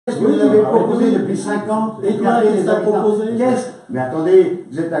Vous l'avez proposé depuis 5 ans. Et toi, qu'est-ce que tu as proposé? Mais attendez,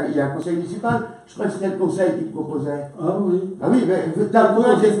 il y a un conseil municipal. Je crois que c'était le conseil qui proposait. Ah oui. Ah oui, mais tu as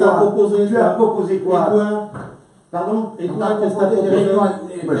Qu'est-ce que tu as proposé? Tu as proposé quoi? Et quoi? Pardon? Et quoi, qu'est-ce que tu as proposé?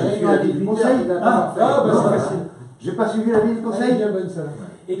 Moi, j'ai suivi l'avis du conseil. Ah, bah c'est facile. J'ai pas suivi l'avis du conseil. Bien bonne ça.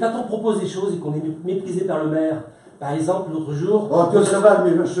 Et quand on propose des choses et qu'on est méprisé par le maire, par exemple, l'autre jour. Oh, toi, ça va,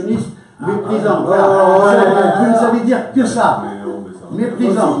 le mélanchoniste, méprisant. Vous ne savez dire que ça.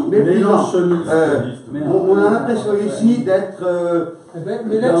 Méprisant, méprisant. On a l'impression ici d'être.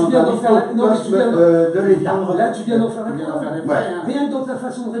 Mais là, tu viens d'en faire. Non, mais tu viens de l'État. Là, tu viens d'en faire un. Ouais. Rien que dans ta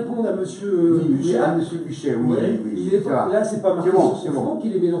façon de répondre à monsieur Buchet. À monsieur Buchet, oui. Il est pas, là, c'est pas marqué bon, sur son front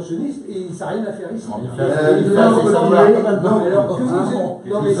qu'il est mélanchoniste et il n'a rien à faire ici. Alors que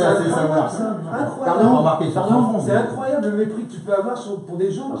non, mais c'est incroyable ça. Pardon. C'est incroyable le mépris que tu peux avoir pour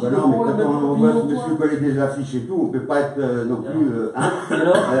des gens qui non, mais ont la même quand on voit opinion que monsieur toi. coller des affiches et tout, on ne peut pas être non plus.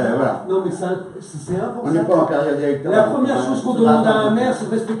 Voilà. Non, mais c'est important. On n'est pas en carrière directeur. La première chose qu'on demande à un maire, c'est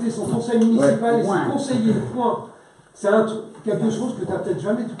de respecter son conseil municipal et ses conseillers. Point. C'est quelque chose que tu n'as peut-être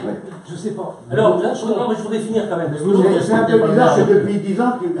jamais tout compris. Je sais pas. Alors là, je voudrais finir quand même. C'est un peu bizarre, c'est depuis 10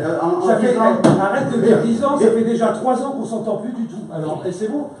 ans arrête de dire 10 ans, ça fait déjà 3 ans qu'on s'entend plus du tout. Alors, c'est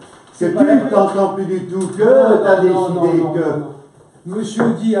bon. C'est tu ne t'entends plus du tout, que tu as décidé que. Monsieur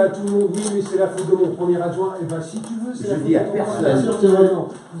dit à tout le monde, oui, mais c'est la faute de mon premier adjoint. Eh bien, si tu veux, c'est la faute dis à de ton personne. premier adjoint. C'est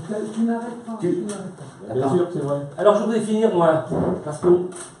vrai. Tu n'arrêtes pas. Bien sûr, c'est vrai. Alors je voudrais finir, moi, parce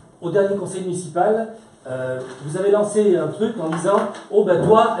qu'au dernier conseil municipal, vous avez lancé un truc en disant « Oh, ben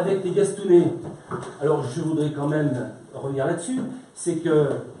toi, avec les Gastounais ». Alors je voudrais quand même revenir là-dessus. C'est que,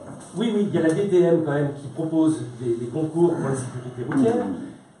 oui, il y a la DTM quand même qui propose des concours pour la sécurité routière.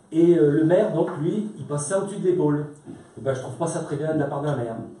 Et le maire, donc, lui, il passe ça au-dessus de l'épaule. Ben, je trouve pas ça très bien de la part d'un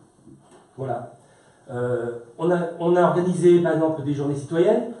maire. Voilà. On a organisé, par exemple, des journées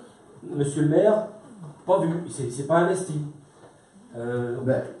citoyennes. Monsieur le maire, pas vu, c'est pas investi.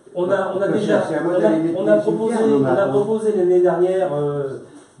 On a proposé l'année dernière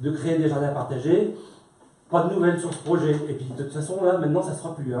de créer des jardins partagés. Pas de nouvelles sur ce projet. Et puis de toute façon, là, maintenant, ça ne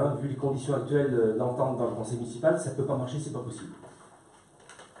sera plus. Hein, vu les conditions actuelles d'entente dans le conseil municipal, ça ne peut pas marcher, c'est pas possible.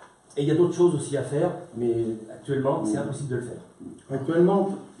 Et il y a d'autres choses aussi à faire, mais actuellement, c'est impossible de le faire. Actuellement,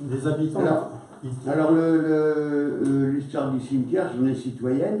 les habitants. Alors l'histoire du cimetière, journée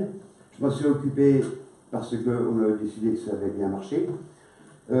citoyenne, je m'en suis occupé parce qu'on a décidé que ça avait bien marché.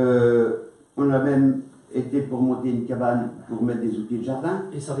 On a même été pour monter une cabane pour mettre des outils de jardin.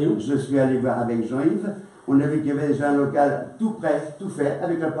 Et ça en est où? Je suis allé voir avec Jean-Yves. On a vu qu'il y avait déjà un local tout prêt, tout fait,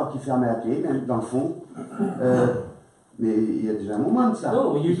 avec la porte qui fermait à clé, même dans le fond. Mais il y a déjà un moment de ça.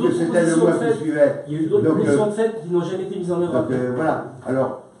 Non, il y a eu d'autres propositions de fait qui n'ont jamais été mises en œuvre. Donc voilà.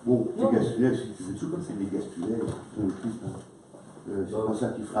 Alors, bon, les Gastounais, c'est tout comme c'est des Gastounais, c'est pas ça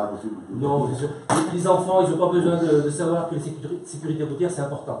qui fera aussi beaucoup. Non, bien sûr. Les enfants, ils n'ont pas besoin de savoir que la sécurité routière, c'est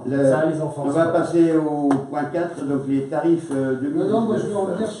important. Ça, les enfants. On va passer au point 4, donc les tarifs de. Non, moi je veux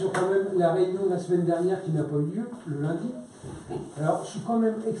revenir sur quand même la réunion de la semaine dernière qui n'a pas eu lieu, le lundi. Alors, je suis quand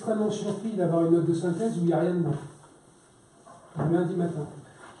même extrêmement surpris d'avoir une note de synthèse où il n'y a rien de bon. Le lundi matin.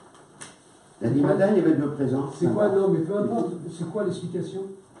 Lundi matin, il y avait 2 présents. C'est quoi? Non, mais peu importe. C'est quoi l'explication?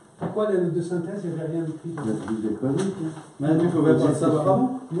 Pourquoi la note de synthèse, il n'y avait rien écrit? Vous n'êtes pas vu, Mais tu pouvais pas le savoir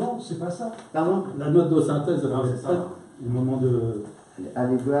avant. Non, c'est pas ça. Pardon? La note de synthèse, elle avait prête. Le moment de.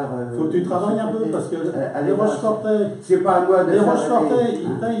 Allez voir. Faut que tu travailles un peu parce que les Rochefort-en-Terre. C'est pas à moi de. Les Rochefort-en-Terre,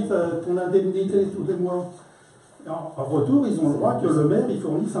 ils payent ton indemnité tous les mois. En retour, ils ont le droit que le maire il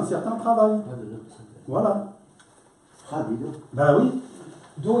fournisse un certain travail. Voilà. Ah, dis donc. Bah oui.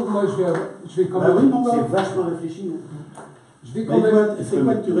 Donc, moi, je vais quand même. Bah oui, c'est vachement réfléchi. Je vais quand même. C'est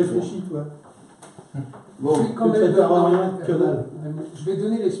quoi que tu réfléchis, toi? Bon, je vais quand même. Rien que dalle. Je vais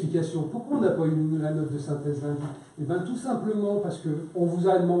donner l'explication. Pourquoi on n'a pas eu la note de synthèse lundi? Eh bien, tout simplement parce qu'on vous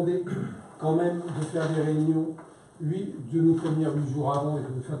a demandé quand même de faire des réunions, de nous prévenir 8 jours avant et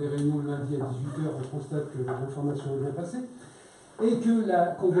de faire des réunions le lundi à 18 h. On constate que l'information est bien passée et que la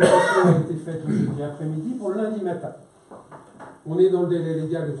convocation a été faite le jeudi après-midi pour le lundi matin. On est dans le délai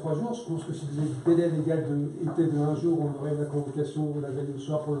légal de 3 jours. Je pense que si le délai légal était de 1 jour, on aurait la convocation la veille au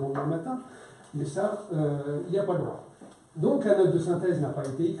soir pour le lendemain matin. Mais ça, il n'y a pas le droit. Donc la note de synthèse n'a pas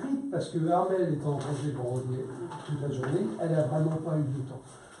été écrite parce que Armelle étant en congé vendredi toute la journée, elle n'a vraiment pas eu le temps.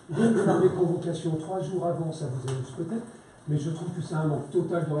 Donc faire des convocations 3 jours avant, ça vous amuse peut-être, mais je trouve que c'est un manque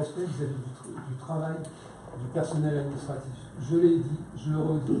total de respect vis-à-vis du travail du personnel administratif. Je l'ai dit, je le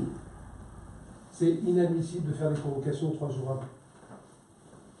redis. C'est inadmissible de faire des convocations 3 jours avant.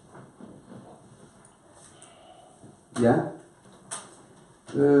 Bien.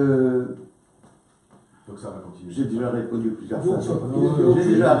 Donc ça va continuer. J'ai déjà répondu plusieurs Donc, fois. il y a J'ai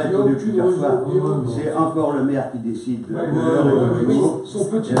déjà aucune- répondu aucune plusieurs fois. raison. C'est encore le maire qui décide de Ouais, l'heure et du oui, jour. son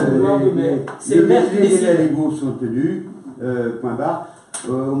petit pouvoir de maire. C'est le maire qui Les décide. délais légaux sont tenus, point barre.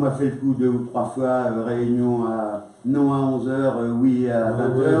 On m'a fait le coup 2 ou 3 fois, réunion à non à 11h, oui à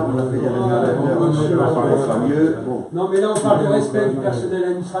 20h. On a fait des réunions à 20h, ça sera mieux. Bon. Non, mais là, on parle du respect du personnel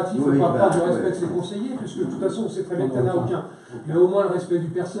administratif, on Oui, ne parle pas bah, du respect ouais. de ses conseillers, puisque de toute façon, on sait très bien que tu n'en as aucun. Mais au moins le respect du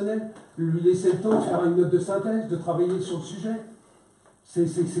personnel, lui laisser le temps de faire une note de synthèse, de travailler sur le sujet.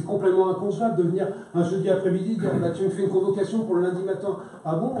 C'est complètement inconcevable de venir un jeudi après-midi dire bah, tu me fais une convocation pour le lundi matin.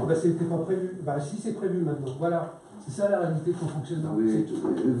 Ah bon, bah, c'était pas prévu. Bah si, c'est prévu maintenant. Voilà. C'est ça la réalité de ton fonctionnement. Oui. C'est tout.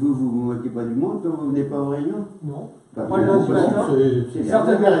 Vous moquez pas du monde quand vous venez pas aux réunions? Non. Bah, Pas le lundi bon, matin. c'est bien.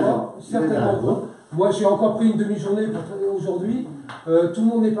 Certainement Vous avez raison. pas. Certainement pas. Moi, j'ai encore pris une demi-journée aujourd'hui. Tout le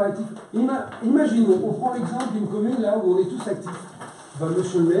monde n'est pas actif. Imaginons, on prend l'exemple d'une commune là où on est tous actifs. Bah,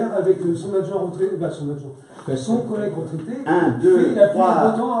 monsieur le maire, avec son adjoint retraité, son collègue retraité, 1, fait 2, la pluie 3,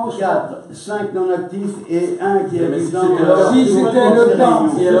 de beau temps à Rochefort. 4, 5 non-actifs et 1 qui est Mais si absent. c'était alors- Si c'était le cas,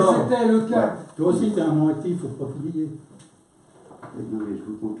 si Et alors c'était le cas. Toi aussi, tu es un non actif, il ne faut pas publier. Non, mais je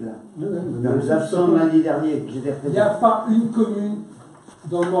vous compte là. Ouais, ouais, mais Dans moi les aussi, absents de lundi dernier, j'étais Il n'y a présent. pas une commune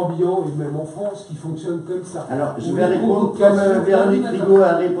dans le Morbihan et même en France qui fonctionne comme ça. Alors, je On vais est répondre convocation comme Véronique lundi Rigaud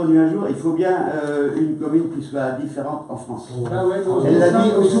a répondu un jour, il faut bien une commune qui soit différente en France. Ah ouais, non, Elle l'a ça, dit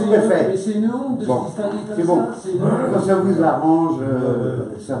au mais c'est- sous-préfet. Mais c'est une honte de Bon, se distinguer c'est comme bon. ça. C'est une honte. Quand ça vous arrange,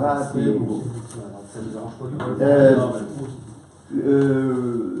 ça va. C'est puis bon. bon. Ça nous arrange pas du tout.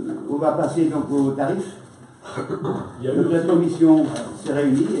 On va passer donc aux tarifs. Il y a eu Donc la aussi- commission s'est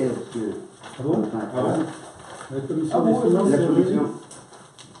réunie. Est-ce que... Ah bon Ah bon La commission Ah bon, des finances, La c'est commission. réuni.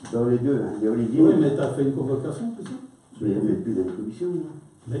 Dans les deux, hein. Il y a Olivier. Oui, mais tu as fait une convocation, tout ça. Mais il n'y avait plus de la commission.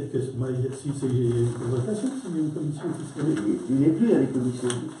 Mais si c'est une convocation, s'il y a une commission qui se réunit. Il n'est plus dans les commissions.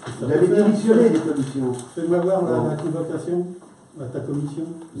 Ça Vous peut avez faire. démissionné des commissions. Fais-moi voir Bon. la convocation à ta commission.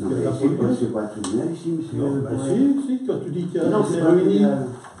 Non, Parce mais que la première- c'est pas un tribunal ici, monsieur. Non, bah Ouais. si, quand tu dis qu'il y a Non, c'est c'est pas un réuni, tribunal.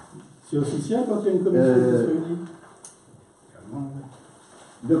 c'est officiel quand il y a une commission qui se réunit.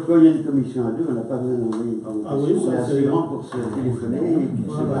 Donc quand il y a une commission à deux, on n'a pas besoin d'envoyer une convocation. Ah oui, ça, on est assez c'est- grand pour se téléphoner. Et puis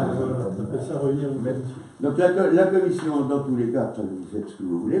c'est Voilà, pas- voilà, t'appelles ça réunir une commission. Donc la commission, dans tous les cas, après, vous faites ce que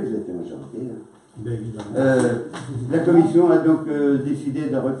vous voulez, vous êtes la majorité. Hein. Bien évidemment. La commission a donc décidé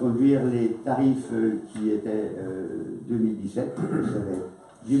de reconduire les tarifs qui étaient 2017, vous savez,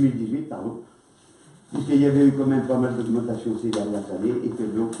 2018, pardon, puisqu'il y avait eu quand même pas mal d'augmentations ces dernières années et que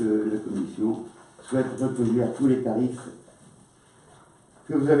donc la commission souhaite reconduire tous les tarifs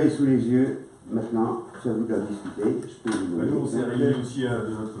que vous avez sous les yeux. Maintenant, c'est à vous de discuter. Je peux vous Bah, nous, on s'est donner. réunis aussi de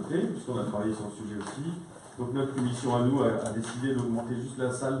notre côté, puisqu'on a travaillé sur le sujet aussi. Donc notre commission à nous a décidé d'augmenter juste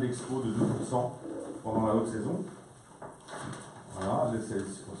la salle d'expo de 2% pendant la haute saison. Voilà, c'est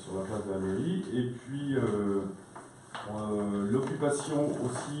sur la place de la mairie. Et puis l'occupation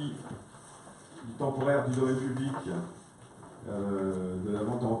aussi du temporaire du domaine public, de la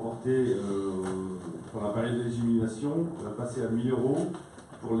vente à emporter pour la période d'élimination, passer à 1 000 €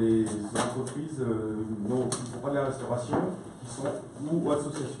 pour les entreprises qui ne font pas de la restauration, qui sont ou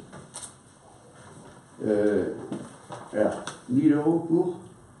associations. Alors, 1 000 €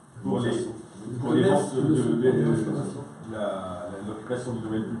 Pour les ventes l'occupation du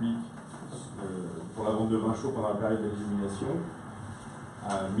domaine public pour la vente de vin chaud pendant la période d'élimination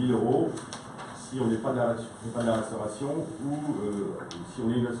à 1 000 € si on n'est pas de la restauration ou si on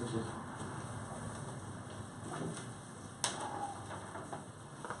est une association.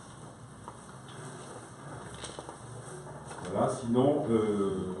 Voilà, sinon,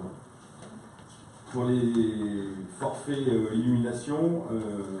 pour les forfaits illumination,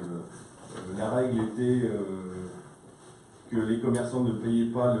 la règle était que les commerçants ne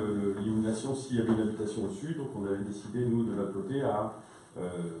payaient pas l'illumination s'il y avait une habitation au-dessus, donc on avait décidé, nous, de notre côté, à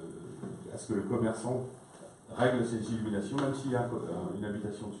ce que le commerçant règle ses illuminations, même s'il y a une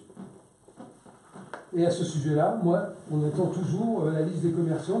habitation au-dessus. Et à ce sujet-là, moi, on attend toujours la liste des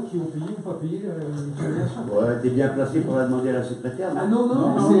commerçants qui ont payé ou pas payé l'utilisation. Ouais, t'es bien placé pour la demander à la secrétaire. Ah non,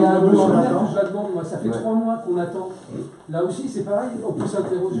 Non, c'est à non, monsieur le on maire attend. que je la demande. Moi, ça fait Ouais. 3 mois qu'on attend. Là aussi, c'est pareil. On peut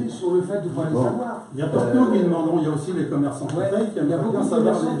s'interroger sur le fait de ne pas le Bon. savoir. Il n'y a pas que nous qui demandons, il y a aussi les commerçants qui Ouais. payent, qui Il y a aimeraient beaucoup bien de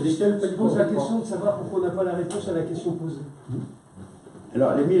savoir commerçants lesquels qui payent posent la pas. question de savoir pourquoi on n'a pas la réponse à la question posée.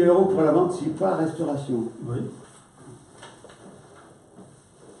 Alors, les 1 000 € pour la vente, c'est pas restauration. Oui.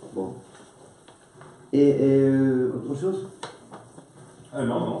 Bon. Et autre chose?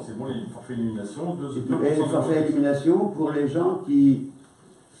 Non, c'est bon, les forfaits illumination, 2%. Et le forfait élimination pour les gens qui...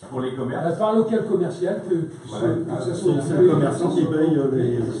 Pour les commerces, Par local commercial, que Voilà. ce C'est le commerçant qui paye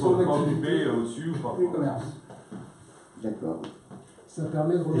les... ils sont pas occupés au-dessus ou pas. D'accord. ça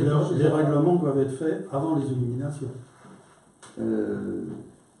permet de Et remettre les règlements doivent être faits avant les illuminations. Bon.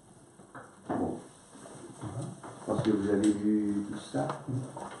 Je pense que vous avez vu tout ça.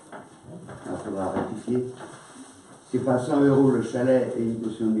 Il faudra rectifier. C'est pas 100 € le chalet et une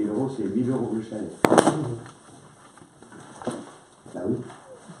caution de 1000 €, c'est 1000 € le chalet. Bah oui.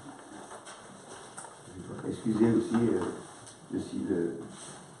 Excusez aussi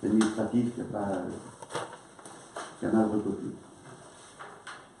l'administratif qui a mal recopié.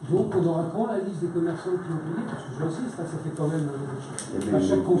 Donc on aura quand la liste des commerçants qui ont payé? Parce que j'insiste, ça fait quand même. Eh À bien,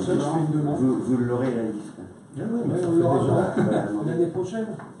 chaque conseil, je fais une demande. Vous l'aurez la liste. Oui, Ouais, mais ça on fait l'aura déjà. l'année prochaine.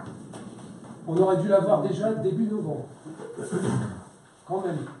 On aurait dû l'avoir déjà début novembre. Quand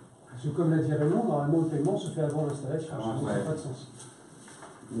même. Parce que comme l'a dit Raymond, normalement le paiement se fait avant l'installation. Ah, Ça ouais. n'a pas de sens.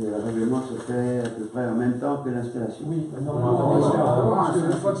 Le règlement se fait à peu près en même temps que l'installation. Oui, normalement, on va se faire avant, parce que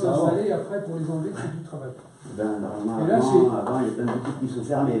une fois que c'est installé, après pour les enlever, c'est du travail. Ben, normalement, Et là, avant, il y a plein de boutiques qui sont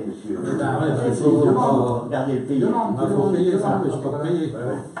fermées, monsieur. il faut Regardez le pays. demande. Il faut payer ça, mais je peux pas payer.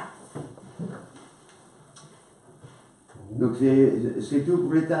 Donc c'est tout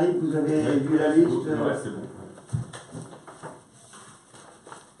pour les tarifs, vous avez vu la liste. Le reste, c'est bon.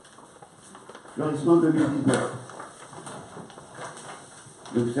 Florissement 2019.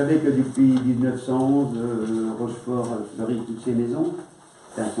 Donc vous savez que depuis 1911, Rochefort fleurit toutes ses maisons.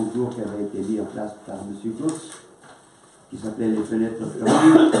 C'est un concours qui avait été mis en place par M. Claus, qui s'appelait les fenêtres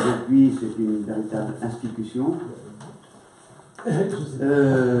fleuries. Depuis, c'est une véritable institution.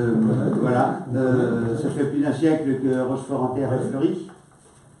 Voilà, ça fait plus d'un siècle que Rochefort-en-Terre est fleuri.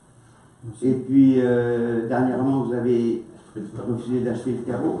 Et puis, dernièrement, vous avez refusé d'acheter le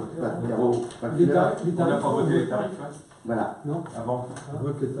carreau. Pas de carreau, pas de Les fleurs. tarifs, On n'a pas voté les tarifs, hein, Voilà, Non. avant. On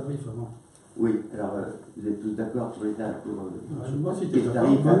vote les tarifs avant. oui. Alors, vous êtes tous d'accord sur les tarifs Je sais pas si les tu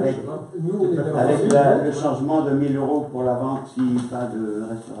tarifs avec, Nous, on est d'accord. avec le changement de 1000 € pour la vente s'il pas de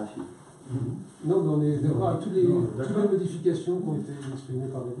restauration. Non, mais on est d'accord avec toutes les d'accord. modifications qui ont été exprimées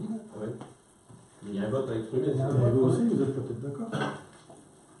par David. Oui. Il y a un vote à exprimer. Il y a un c'est- vote. Vous aussi, vous êtes peut-être d'accord.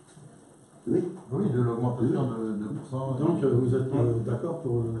 Oui. Oui, de l'augmentation de 2%. Donc vous êtes d'accord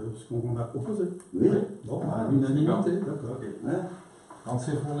pour ce qu'on a proposé. Oui. Bon, à l'unanimité, d'accord. Ok. Voilà. Quand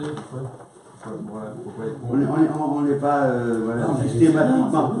c'est fondé, pourquoi pourquoi être On contre? n'est pas voilà, Non, mais systématiquement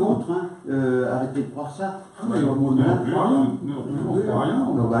c'est bien, contre. Arrêtez de croire ça. Ah, mais on ne fait rien. On ne fait rien.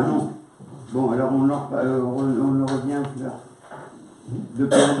 Non, bah non. Bon, alors on en revient aux fleurs.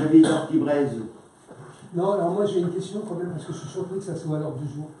 Depuis Revivez qui braise. Non, alors moi j'ai une question quand même, parce que je suis surpris que ça soit à l'ordre du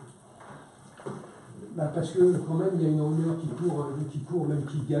jour. Bah, parce que quand même il y a une rumeur qui court, même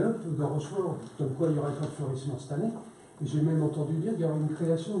qui galope dans Rochefort, comme quoi il n'y aurait pas de fleurissement cette année. Et j'ai même entendu dire qu'il y aurait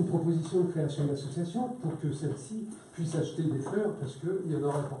une proposition de création d'association pour que celle-ci puisse acheter des fleurs, parce qu'il n'y en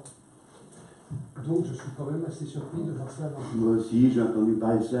aurait pas. Donc je suis quand même assez surpris de voir ça. Moi aussi, j'ai entendu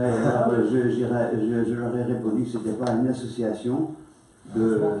parler de ça. Et alors, je leur ai répondu que ce n'était pas une association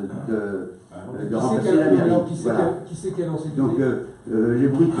de remplacer la mairie. Voilà. Qui c'est qu'elle en sait Donc, les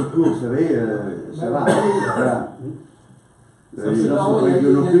bruits qui courent, vous savez, ça va. Voilà. Les gens sont pas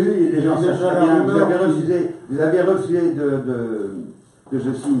idiots non plus, les gens savent très bien. Vous avez refusé que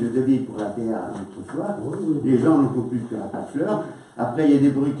je signe le devis pour la PA autrefois. Les gens n'ont compris qu'il n'y a pas de fleurs. Après, il y a des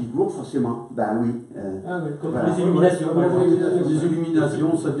bruits qui courent, forcément. Ben oui. Ah ouais, Comme Voilà. les illuminations. par exemple. Les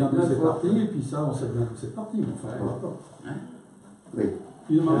illuminations, ça vient de cette partie, et puis ça, on sait bien que c'est parti. Mais enfin, d'accord. Oui.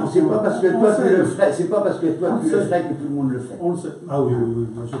 Finalement, C'est pas parce que toi on tu sait. le ferais, c'est pas parce que toi On tu le sait. ferais que tout le monde le fait. On le sait. Ah oui, oui, oui.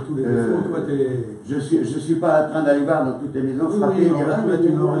 Moi, j'ai tous les défauts. Toi, t'es. Je suis pas en train d'aller voir dans toutes les maisons Oui, frapper. oui, on dire, va ah, te mettre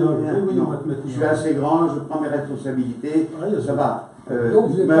une auréole. Oui, oui, non. on va te mettre une Je suis auréole. assez grand, je prends mes responsabilités, Ouais, ça va. Donc,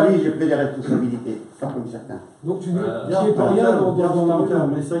 vous êtes Ma pas- vie, j'ai pris des responsabilités, pas comme certains. Donc tu n'y Bien, es pour rien dans dans le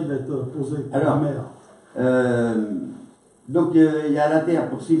calme, essaye d'être posé par la Alors, mère. Donc il y a l'inter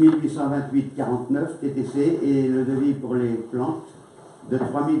pour 6828,49 TTC et le devis pour les plantes de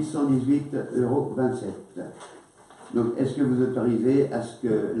 3118,27 €. Donc est-ce que vous autorisez à ce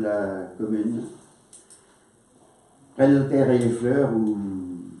que la commune prenne la terre et les fleurs ou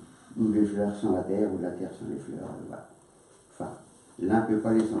les fleurs sans la terre ou la terre sans les fleurs, voilà. Enfin, l'un ne peut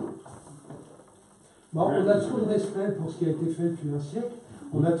pas les sans l'autre. Bon, on a trop de respect pour ce qui a été fait depuis un siècle.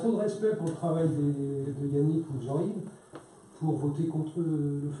 On a trop de respect pour le travail de Yannick ou de Jean-Yves pour voter contre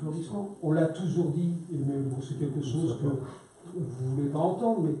le fleurissement. On l'a toujours dit, mais bon, c'est quelque chose que vous ne voulez pas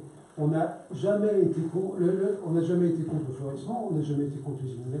entendre, mais on n'a jamais été contre on n'a jamais été contre le fleurissement, on n'a jamais été contre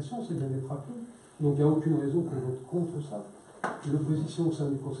les illuminations, c'est bien d'être rappelé. Donc il n'y a aucune raison qu'on vote contre ça. L'opposition au sein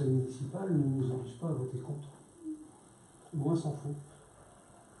du conseil municipal ne nous oblige pas à voter contre. Loin s'en faut.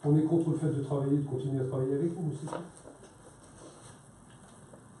 On est contre le fait de travailler, de continuer à travailler avec vous, c'est ça.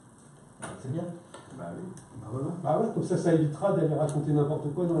 C'est bien. Bah ouais, comme ça évitera d'aller raconter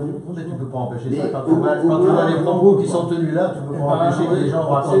n'importe quoi dans la Mais tu peux pas empêcher Mais ça. Quand au tu vois moins, les propos qui sont tenus là, tu peux pas empêcher que les gens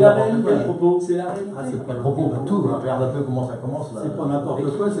racontent n'importe quoi. propos. C'est la réalité. Ah, c'est pas le propos, tout. Regarde un peu comment ça commence là. C'est pas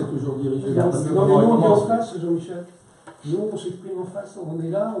n'importe quoi, c'est toujours dirigé Regarde vers un peu Non, mais comment nous, on on est en commence. face, Jean-Michel. Nous, on s'exprime en face. On est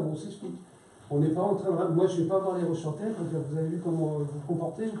là, on s'explique. On n'est pas en train de... Moi, je ne vais pas voir les Rochefort-en-Terre. Vous avez vu comment vous vous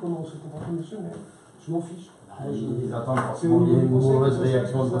comportez, comment se comporte monsieur, mais je m'en fiche. Moi, Ils attendent forcément qu'il y ait une mauvaise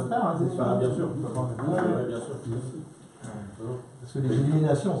réaction de votre part, c'est sûr. bien sûr. Bien sûr. Parce que les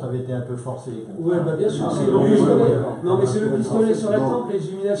éliminations, ça avait été un peu forcé. Oui, bah bien sûr, c'est le oui, pistolet. oui. Non, mais c'est le pistolet sur la Non. tempe, les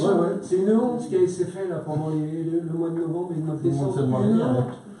éliminations. Ouais, ouais. C'est une honte ce qui s'est fait là pendant le mois de novembre et le mois de Tout le monde décembre. se demande Une bien, honte.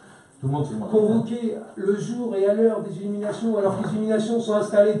 Tout le monde se demande bien. Convoquer le jour et à l'heure des éliminations, alors que les éliminations sont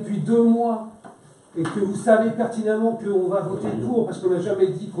installées depuis 2 mois et que vous savez pertinemment qu'on va voter pour, parce qu'on n'a jamais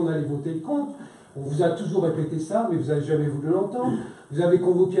dit qu'on allait voter contre. On vous a toujours répété ça, mais vous n'avez jamais voulu l'entendre. Vous avez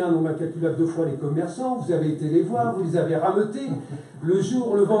convoqué un nombre incalculable de fois les commerçants, vous avez été les voir, vous les avez rameutés. Le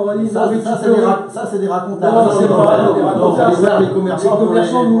jour, le vendredi, Ça, c'est des racontages. Non, c'est pas des racontages. Les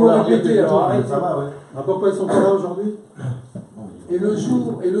commerçants nous l'ont répété, alors arrêtez. Ça va, ouais. Pourquoi ils sont pas là aujourd'hui? Et le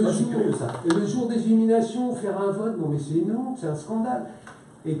jour des éliminations, faire un vote, non mais c'est une honte, c'est un scandale.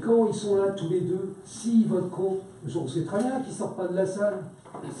 Et quand ils sont là tous les deux, s'ils votent contre, on sait très bien qu'ils ne sortent pas de la salle.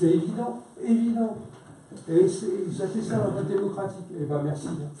 C'est évident, évident. Et ça fait ça un vote démocratique. Eh ben merci.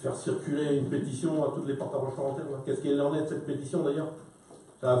 Faire circuler une pétition à toutes les portes à Rochefort-en-Terre. Qu'est-ce qu'il en est de cette pétition d'ailleurs?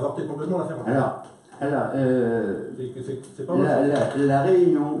 Ça a avorté complètement l'affaire. C'est pas mal. la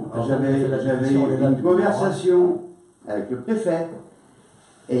réunion, Alors, j'avais une conversation avec le préfet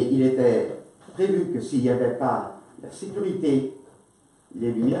et il était prévu que s'il n'y avait pas la sécurité,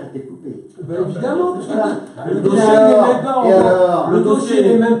 les lumières étaient coupées. Ben évidemment, parce que Voilà. le dossier n'est même pas envoyé. alors, Le dossier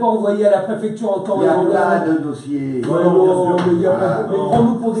n'est même pas envoyé à la préfecture en temps il n'y a et en pas heure. de dossier. Ouais, non, mais il y a pas. Ah, Mais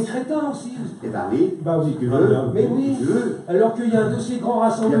prends-nous pour des crétins aussi. Eh ben oui, Bah oui. si tu veux. Mais oui. Si tu veux. Alors qu'il y a un dossier grand Il y a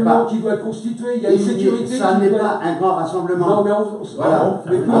rassemblement pas- qui doit être constitué, il y a une sécurité Ça qui n'est doit pas un grand rassemblement. Non, mais Voilà.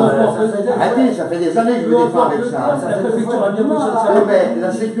 mais peu Ah, importe le terme. Arrêtez, ça fait des années que je Peu me défends importe avec le ça. terme, la préfecture a bien besoin de Oui, savoir. mais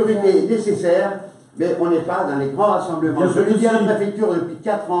la sécurité est nécessaire, mais on n'est pas dans les grands rassemblements. Bien Je sûr le dis à que si. la préfecture depuis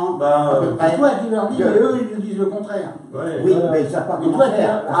 4 ans, Bah, à peu près. C'est toi qui leur dis, Que- mais eux, ils nous disent le contraire. Ouais. Oui, Voilà. mais ils ne savent pas Mais comment toi,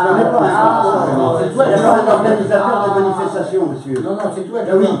 faire. tu- Parce qu'on n'est pas un grand rassemblement. c'est toi Il n'y a qui- pas un organisateur Ah. de manifestation, monsieur. Non, c'est toi qui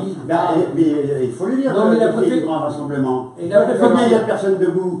Ah oui, leur dis. bah, mais il faut le dire, Non, mais la le prix préfecture- du grand rassemblement. Et la préfecture- Combien il y a de personnes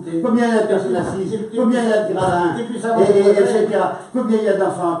debout, combien il y a de personnes assises, combien il y a de gradins, T'es plus savant que etc. Combien il y a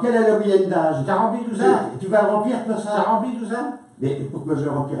d'enfants, quelle est la moyenne d'âge. T'as rempli tout ça? Tu vas remplir tout T'as ça. rempli tout ça? Mais pourquoi je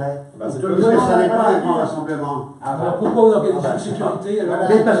le remplirais? Bah, c'est Parce toi que qui- ça n'est pas un grand rassemblement. Alors pourquoi on organise une sécurité alors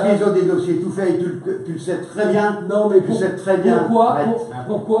Mais parce qu'ils ont des dossiers tout faits et tu le sais très bien. Non, mais Tu sais très bien. Arrête.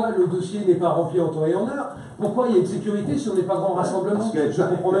 pourquoi le dossier n'est pas rempli en temps et en heure? Pourquoi il y a une sécurité si on n'est pas grand rassemblement? Parce que Je ne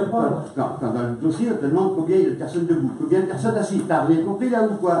comprends même pas. Quand dans le dossier, on te demande combien il y a de personnes debout, combien de personnes assises. T'as rien compris là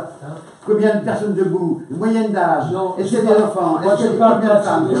ou quoi? Hein? Combien de personnes debout, moyenne d'âge, Non, est-ce je qu'il y a des parle- enfants, Moi, est-ce je qu'il y a parle combien pas de de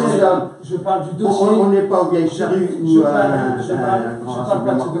femmes, ce combien dossier. d'hommes? Je parle du On dossier. n'est pas aux vieilles charrues Je ou parle un pas de grand ce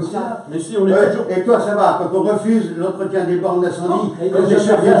rassemblement comme dossier. ça. Mais si on est Ouais, toujours. et toi, ça va, quand on refuse l'entretien des bornes d'incendie, il comme a des jamais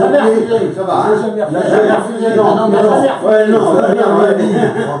chefs de refusé. pompiers, ça va, hein? J'ai jamais Il a refusé. jamais refusé. Non, Non, mais non, jamais ouais, non, on va dire,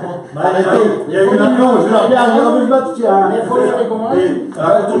 ouais, arrêtez, Il y a eu un non, je leur regarde, je leur veux pas de tiens. Mais il faut les recommander.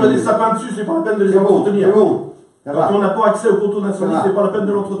 Alors, quand on a des sapins dessus, c'est pas la peine de les C'est bon, entretenir. c'est bon, ça Quand va. on n'a pas accès au poteau d'incendie, Ça va. c'est pas la peine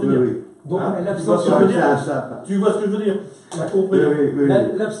de Oui, l'entretenir. oui. Donc Hein? l'abstention, Je veux dire- C'est un sapin. Tu vois ce que je veux dire? T'as compris? Oui, oui, oui.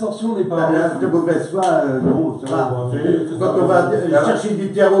 l'abstention n'est pas. De mauvaise foi, non, ça va. C'est Quand ça. on va chercher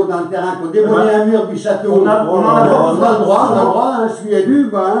du terreau dans le terrain, qu'on démolit un mur du château, On en a pas on a besoin. le droit, hein, je suis élu,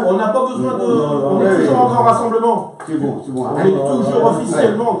 bah, hein. On n'a pas besoin de. On Ouais, est toujours ouais. en grand rassemblement. C'est bon, c'est bon. On est toujours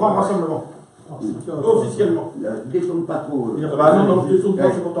officiellement en grand rassemblement. Officiellement. Détourne pas trop. Bah non, non, je détourne pas,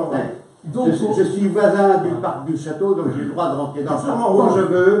 c'est pourtant. Ouais. Donc, Je suis voisin du parc du château, donc j'ai le droit de rentrer dans le parc Sûrement, quand oui. je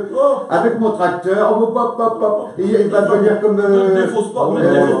veux, Oh, avec mon tracteur, hop, hop, hop, hop, et il va venir comme... Ne défausse pas, ne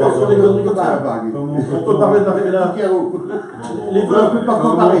défausse pas sur les conneries comme ça. On peut parler d'arriver là. Les On ne peut pas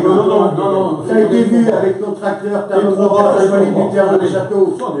comparer. Non. Ça a été vu avec ton tracteur, t'as le droit de voler du terrain du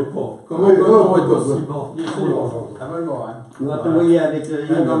château. Ça n'est pas. Comment on est possible? On va t'envoyer avec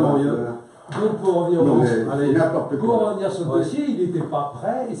donc pour revenir Non, au mais n'importe Pour quoi. revenir sur le dossier, il n'était pas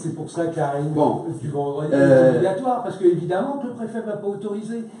prêt et c'est pour ça qu'Arine Bon. du vendredi est obligatoire parce qu'évidemment que le préfet ne va pas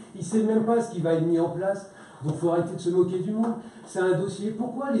autoriser. Il ne sait même pas ce qui va être mis en place. Donc il faut arrêter de se moquer du monde. C'est un dossier.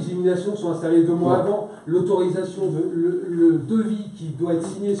 Pourquoi les éliminations sont installées 2 mois avant? L'autorisation, le devis qui doit être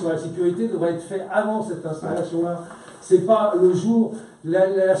signé sur la sécurité devrait être fait avant cette installation-là. C'est pas le jour,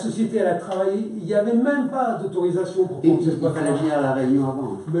 la société elle a travaillé, il n'y avait même pas d'autorisation pour Et qu'on il fallait venir à la réunion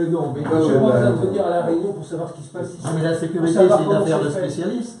avant. Mais non, mais Ouais, je n'ai ouais, pas besoin ouais. de venir à la réunion pour savoir ce qui se passe ici. Ah, mais la sécurité, Pour savoir c'est une comment affaire c'est de fait.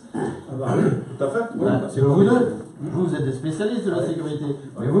 spécialistes. Ah bah oui, tout à fait. Ouais, c'est vous deux. Vous êtes des spécialistes de la sécurité.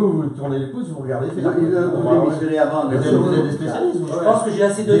 Mais vous tournez les pouces, vous regardez faire. Ils ont démissionné avant. Vous êtes des spécialistes. Je pense que j'ai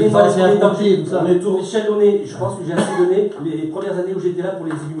assez donné. Des Moi, anciens on est dans- pompiers, tout ça. on est tout Michel Launay. Je pense que j'ai assez donné les premières années où j'étais là pour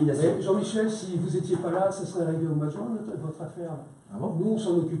les illuminations. Mais Jean-Michel, si vous n'étiez pas là, ça serait réglé au mois de juin, votre affaire. Ah bon? Nous, on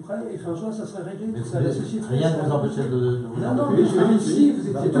s'en occuperait, et fin juin, ça serait réglé. Mais Tout ça, la société. rien ne vous empêchait de vous Non, non, en mais occuper. j'ai vu ici, vous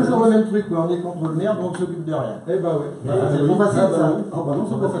C'est étiez toujours pas le là. même truc, quoi. On est contre le maire, donc on s'occupe de rien. Eh ben ouais. C'est trop facile, ça. Ah bah non,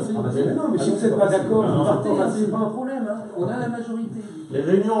 c'est pas facile. Ah bah, Mais non, mais si vous n'êtes pas d'accord, Non, vous c'est partez, pas hein, facile. c'est pas un problème. Hein. On a la majorité. Les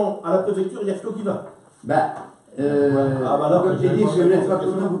réunions à la préfecture, il y a Flo qui va. Bah, Ah bah là, comme j'ai dit, j'ai si vous n'êtes pas pas-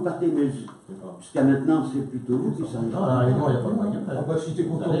 content, vous partez. Mais jusqu'à maintenant, c'est plutôt vous qui s'en Non, à la réunion, il n'y a pas de moyen. Ah bah si t'es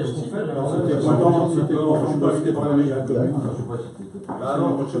content de ce qu'on fait, alors Si là, t'es c'est content, si Non, t'es non, content, je suis pas invité par la mairie, la commune. Je sais pas si t'es content. Ah non,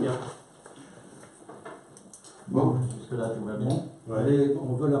 moi je suis bien. Bon. Jusque-là, tout va bien. Allez,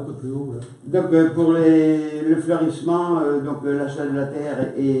 on vole un peu plus haut. Là. Donc pour le fleurissement, donc l'achat de la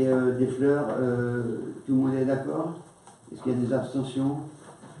terre et des fleurs, tout le monde est d'accord? Est-ce qu'il y a des abstentions?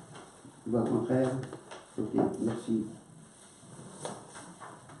 Ou au contraire? Ok, merci.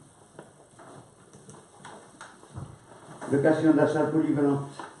 Location de la salle polyvalente.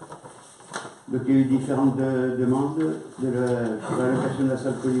 Donc il y a eu différentes demandes de la location de la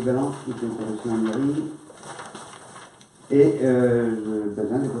salle polyvalente qui était intéressée en mairie. Et j'ai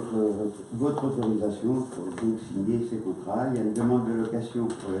besoin de votre autorisation pour donc signer ces contrats. Il y a une demande de location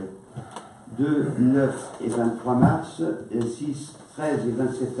pour les 2, 9 et 23 mars, le 6, 13 et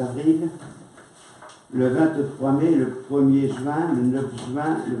 27 avril, le 23 mai, le 1er juin, le 9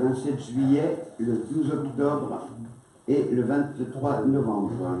 juin, le 27 juillet, le 12 octobre et le 23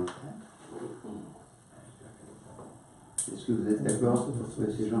 novembre. Est-ce que vous êtes d'accord pour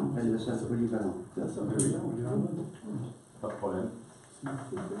que ces gens prennent la salle polyvalente? Pas de problème.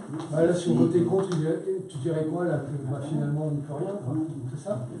 Ah, là, si on votait contre, tu dirais quoi là? Que, bah, finalement, on ne peut rien, quoi. C'est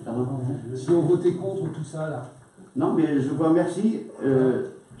ça? Pardon? Si on votait contre tout ça, là. Non, mais je vous remercie.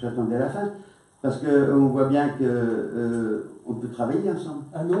 J'attendais la fin. Parce qu'on voit bien que on peut travailler ensemble.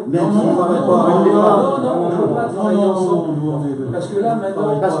 Ah non? Mais Non, si non, on on travaille va pas, pas. on est pas. Non, on ne peut pas travailler ensemble. nous, on est- Parce que là,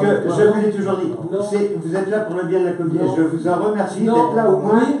 maintenant. Parce que je vous l'ai toujours dit, Non. vous êtes là pour le bien de la commune. Non. Je vous en remercie Non. d'être là au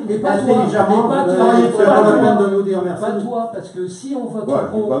moins Oui, mais pas toi. intelligemment. Mais pas toi. travailler pour C'est la pas la commune. peine de nous dire merci. Pas toi, parce que si on vote Ouais, je dis pas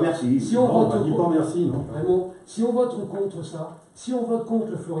contre. merci. Si on Non, vote bah, dis pas contre. merci, non. Vraiment, si on vote contre ça, si on vote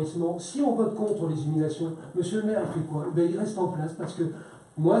contre le fleurissement, si on vote contre les humiliations, monsieur le maire, il fait quoi? Ben, il reste en place parce que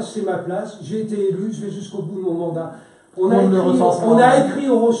moi, c'est ma place, j'ai été élu, je vais jusqu'au bout de mon mandat. On a écrit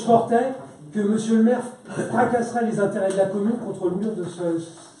au Rochefort-en-Terre que monsieur le maire fracasserait les intérêts de la commune contre le mur de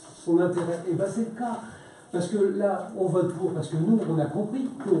son intérêt. Et bien, c'est le cas. Parce que là, on vote pour, parce que nous, on a compris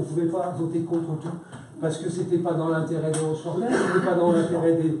qu'on ne pouvait pas voter contre tout, parce que c'était pas dans l'intérêt de Rochefort-en-Terre, c'était pas dans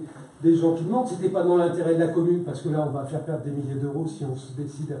l'intérêt des gens qui demandent, c'était pas dans l'intérêt de la commune, parce que là, on va faire perdre des milliers d'euros si on se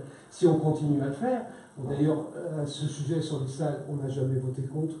décide, si on continue à le faire. Bon, d'ailleurs, à ce sujet sur les salles, on n'a jamais voté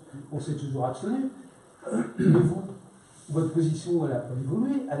contre, on s'est toujours abstenu. Mais vous, votre position, elle n'a pas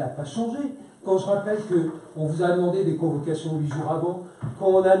évolué, elle n'a pas changé. Quand je rappelle qu'on vous a demandé des convocations 8 jours avant, quand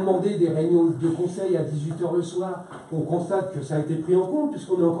on a demandé des réunions de conseil à 18h le soir, on constate que ça a été pris en compte,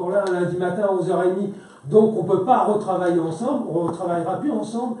 puisqu'on est encore là un lundi matin à 11h30, donc on ne peut pas retravailler ensemble, on ne retravaillera plus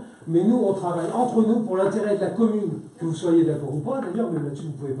ensemble, mais nous, on travaille entre nous pour l'intérêt de la commune, que vous soyez d'accord ou pas, d'ailleurs, mais là-dessus, vous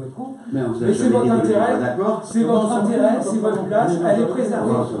ne pouvez pas être contre. Mais on s'est Mais c'est jamais votre dit qu'on était intérêt. pas d'accord. C'est votre intérêt, c'est votre place, elle est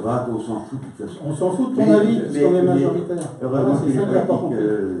préservée. Oh, ça va, on s'en fout de toute façon. On s'en fout de ton Mais- avis, parce qu'on est mais- majoritaire. Heureusement C'est qu'il ça est qu'il a pas politique,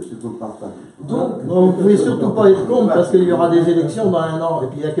 compris. ce qu'on ne parle pas. Donc, Vous ne pouvez surtout pas être contre parce qu'il y aura des élections dans un an et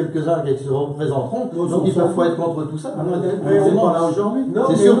puis il y a quelques-uns qui se représenteront, donc ils peuvent pas être contre tout ça. Ah non, on n'est pas là aujourd'hui. non,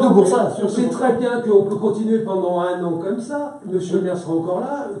 C'est mais surtout non, pour mais ça, On sait très bien qu'on peut continuer pendant un an comme ça. Monsieur le maire sera encore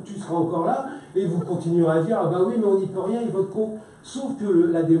là, tu seras encore là, et vous continuerez à dire ah bah oui, mais on n'y peut rien, ils votent contre. Sauf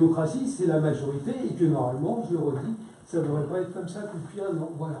que la démocratie, c'est la majorité, et que normalement, je le redis, ça ne devrait pas être comme ça depuis un an.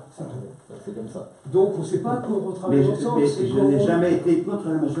 Voilà, c'est tout. C'est comme ça. Donc on ne sait pas qu'on retravaille Mais ensemble. c'est je qu'on- n'ai jamais été contre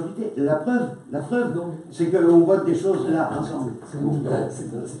la majorité. La preuve, Non, c'est qu'on vote des choses là, ensemble. c'est bon.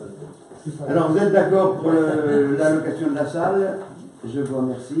 C'est pas- Alors vous êtes d'accord pour l'allocation de la salle? Je vous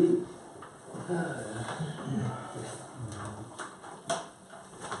remercie.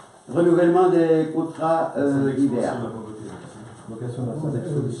 Renouvellement des contrats d'hiver. Location de la salle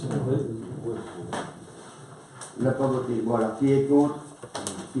d'exposition. On n'a pas voté. Bon alors, qui est contre?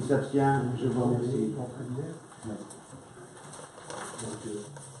 Qui s'abstient? Je vous remercie.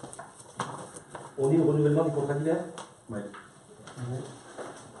 On est au renouvellement du contrat d'hiver?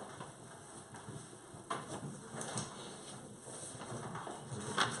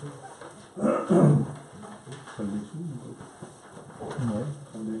 Ça me déçoit. Ouais,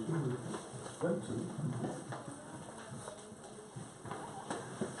 ça me déçoit. Ouais, c'est bon.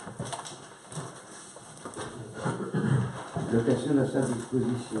 Location de la salle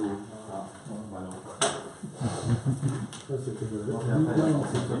d'exposition. Ah, bon, bah non. Ça, c'était le.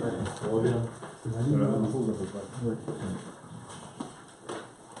 On revient. C'est la ligne. Voilà, la même chose à peu près. Ouais.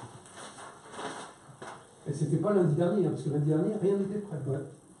 Et c'était pas lundi dernier, hein, parce que lundi dernier, rien n'était prêt. Ouais.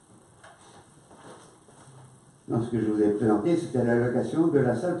 Non, ce que je vous ai présenté, c'était la location de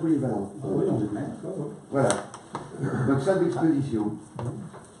la salle polyvalente. Ah oui, on est bien. Voilà. Donc salle d'exposition.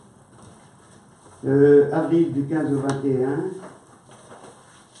 Avril du 15 au 21,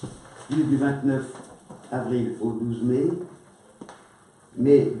 puis du 29 avril au 12 mai,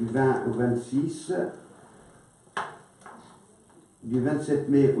 mai du 20 au 26, du 27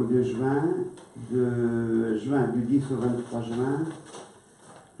 mai au 2 juin, de juin du 10 au 23 juin,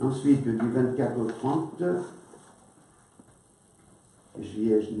 ensuite du 24 au 30,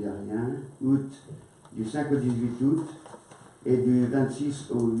 juillet je n'ai rien, août du 5 au 18 août et du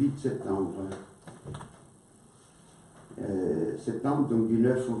 26 au 8 septembre. Septembre, donc du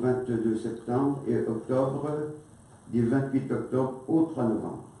 9 au 22 septembre, et octobre, du 28 octobre au 3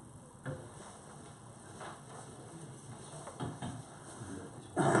 novembre.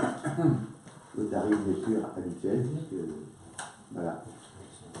 Le tarif, bien sûr, habituel, voilà.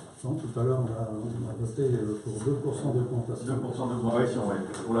 Non, tout à l'heure, on a voté pour 2% d'augmentation. 2% d'augmentation, ouais,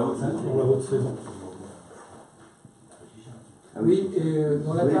 pour la haute saison. Pour la haute saison. Ah Oui, et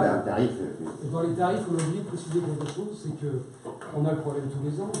dans, oui, bah, le tarif, dans les tarifs, on a oublié de préciser quelque chose, c'est qu'on a le problème tous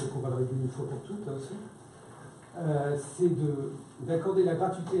les ans, donc on va le régler une fois pour toutes là aussi. C'est d'accorder la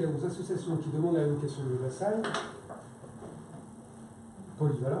gratuité aux associations qui demandent la location de la salle,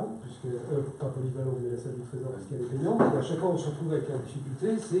 polyvalent, puisque, pas polyvalent, mais la salle du trésor, parce qu'elle est payante, et à chaque fois on se retrouve avec la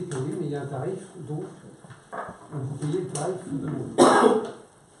difficulté, c'est que oui, mais il y a un tarif, donc vous payez le tarif de monde.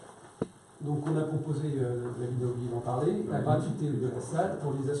 Donc on a proposé, la vidéo d'en parler, la gratuité de la salle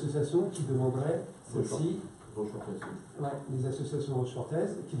pour les associations qui demanderaient celle-ci, ouais, les associations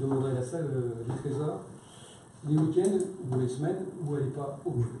rochefortaises qui demanderaient la salle du trésor les week-ends ou les semaines où elle n'est pas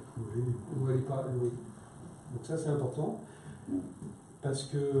occupée, où elle n'est pas louée. Donc ça c'est important, parce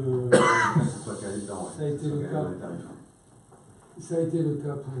que ça a été le cas. Ça a été le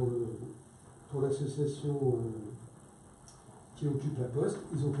cas pour l'association qui occupe la Poste.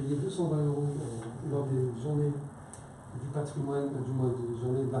 Ils ont payé 220 € lors des journées du patrimoine, du moins des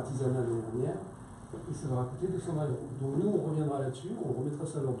journées de l'artisanat l'année dernière, et ça leur a coûté 220 €. Donc nous, on reviendra là-dessus, on remettra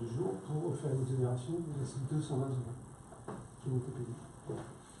ça à l'ordre du jour pour faire une exonération de ces 220 € qui ont été payés.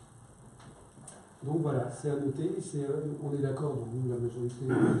 Donc voilà, c'est à noter, on est d'accord, donc nous, la majorité,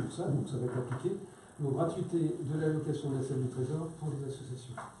 tout ça, donc ça va être appliqué. Donc gratuité de l'allocation de la salle du trésor pour les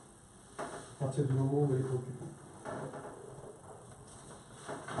associations, à partir du moment où elle est occupée.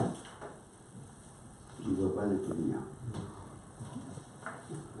 je ne vois pas l'inconvénient.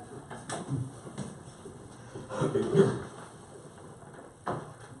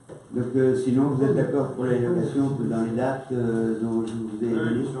 Donc sinon, vous êtes d'accord pour la location dans les dates dont je vous ai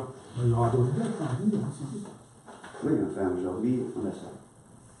données? Il y aura d'autres dates, hein. Oui, enfin aujourd'hui, on a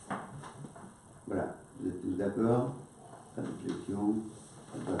ça. Voilà, vous êtes tous d'accord? Pas de question,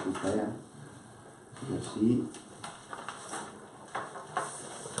 pas de contraire. Merci.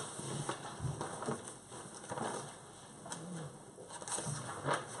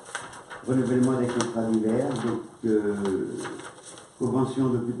 Renouvellement des contrats d'hiver, donc convention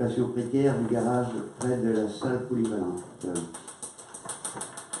d'occupation précaire du garage près de la salle polyvalente.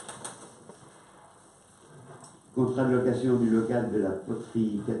 Contrat de location du local de la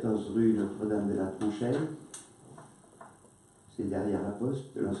poterie 14 rue Notre-Dame de la Tronchelle. C'est derrière la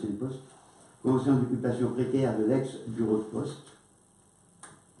poste, de l'ancienne poste. Convention d'occupation précaire de l'ex-bureau de poste.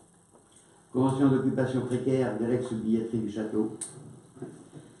 Convention d'occupation précaire de l'ex-billetterie du château.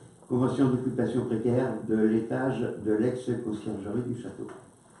 Convention d'occupation précaire de l'étage de l'ex-conciergerie du château.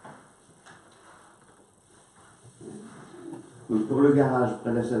 Donc pour le garage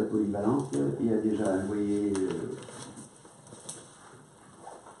près de la salle polyvalente, il y a déjà un loyer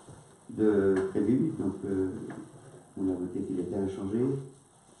de prévu, donc on a voté qu'il était inchangé.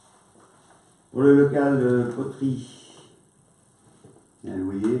 Pour le local poterie, il y a un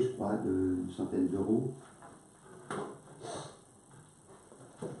loyer, je crois, d'une centaine d'euros.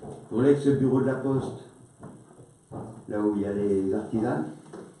 Pour l'ex-bureau de la Poste, là où il y a les artisans,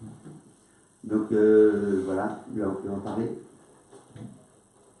 donc voilà, là on peut en parler.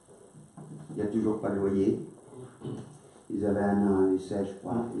 Il n'y a toujours pas de loyer. Ils avaient un an à l'essai, je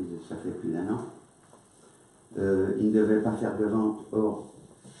crois, et ça fait plus d'1 an. Ils ne devaient pas faire de vente, or,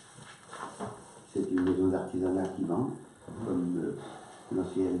 c'est une maison d'artisanat qui vend, comme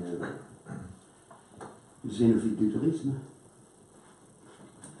l'ancienne office du tourisme.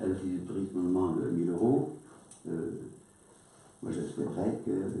 À l'office du tourisme, on demande 1000 €. Moi, je souhaiterais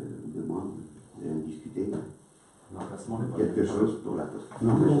que demande de discuter quelque chose pour la poste.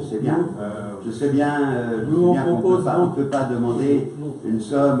 Non, mais je sais bien. Je sais bien qu'on ne peut pas demander une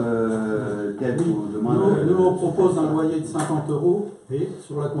somme telle qu'on demande. Nous, on propose un loyer de 50 € et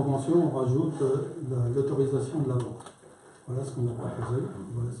sur la convention, on rajoute l'autorisation de la vente. Voilà ce qu'on a proposé,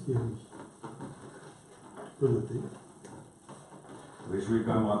 voilà ce qui est dit. Je peux noter. Oui, je voulais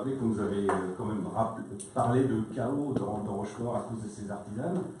quand même rappeler que vous avez quand même parlé de chaos dans Rochefort à cause de ces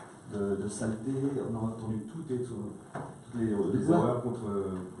artisanes, de saleté. On a entendu toutes les horreurs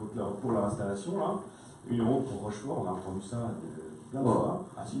pour leur installation. Là. Une honte pour Rochefort, on a entendu ça plein de fois.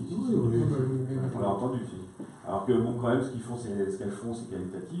 Ah si, on l'a entendu. Alors que bon, quand même, ce qu'elles font, c'est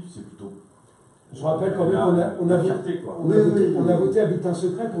qualitatif, c'est plutôt. Je rappelle quand même qu'on a voté à bulletin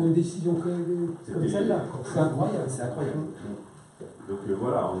secret pour une décision comme celle-là. C'est incroyable. Donc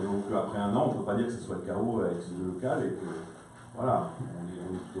voilà, donc après un an, on ne peut pas dire que ce soit le chaos avec ce local et que voilà,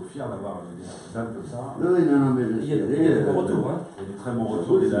 on est plutôt fiers d'avoir des artisanes comme ça. Oui, non, mais il y a des bons retours. Hein. Il y a des très bons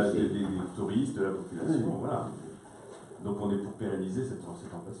retours des touristes, de la population, voilà. Donc on est pour pérenniser cet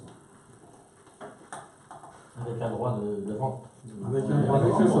emplacement. Avec un droit de vente. Avec un droit de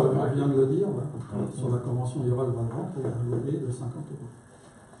vente, ça vient de le dire. Sur la convention, il y aura le droit de vente pour un loyer de 50 €.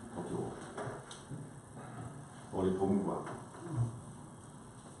 30 € pour les promouvoir.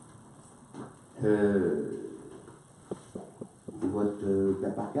 On vote cas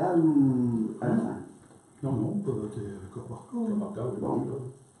par cas ou à la fin? Non, on peut voter corps par corps. Bon.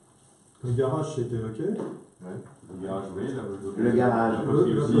 Le garage, c'était OK. Ouais. Le garage, oui. Le garage, le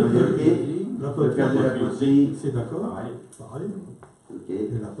OK. La Le poste, cas de la poterie, c'est d'accord. Pareil. OK. Et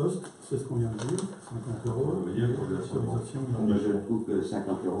la poste, c'est ce qu'on vient de dire, 50 €. On veut dire l'autorisation. Moi, je trouve que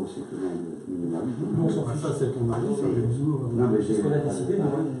 50 € c'est quand même minimum. Non, ça c'est ton avis, ça Non, mais C'est ce qu'on a décidé,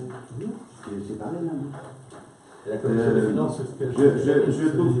 j'ai parlé là. La commission des finances, c'est ce qu'elle Je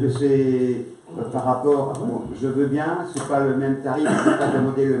trouve que c'est par rapport. Bon, je veux bien, c'est pas le même tarif, je ne peux pas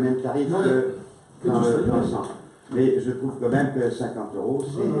demander le même tarif que dans le centre. Mais je trouve quand même que 50 €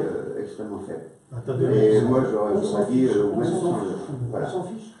 c'est extrêmement faible. Et moi j'aurais dit au moins 100 €. Voilà. On s'en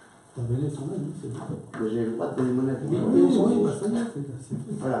fiche. Tu as donné ton avis, c'est bon. J'ai le droit de donner mon avis. Oui, ça y est, c'est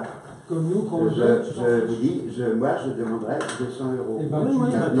fait. Voilà. Comme nous, quand Je vous dis, moi je demanderais 200 €. Eh ben, Maintenant,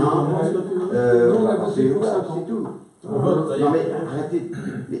 c'est tout. Non mais arrêtez.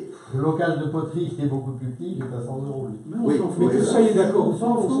 Le local de poterie qui est beaucoup plus petit, il est à 100 €. Oui, mais que vous soyez d'accord ou pas,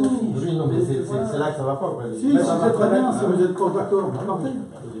 on s'en fiche. Oui, non, mais c'est là que ça va pas. Quoi. Si, c'est très bien, si vous n'êtes pas d'accord, partez.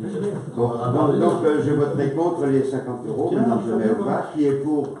 Donc je voterai contre les 50 €. Maintenant je mets au bas, qui est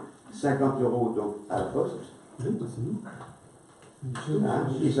pour 50 € donc à la poste. Oui, c'est nous.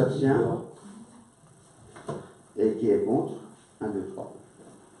 Qui s'abstient et qui est contre. 1, 2, 3.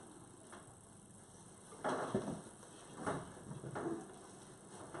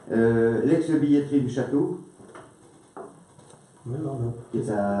 L'ex-billetterie du château, Oui, là. qui est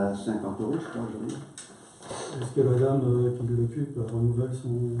à 50 € je crois aujourd'hui. Est-ce que la dame qui l'occupe renouvelle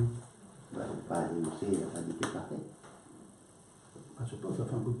son. Bah, pas annoncé, elle n'a pas dit qu'elle partait. Ah, je sais pas, ça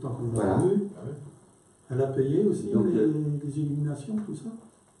fait un bout de temps qu'on Voilà. l'a vu. Elle a payé aussi Donc, les illuminations, tout ça?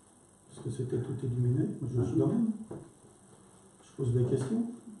 Parce que c'était tout illuminé. Je demande. Je pose des questions.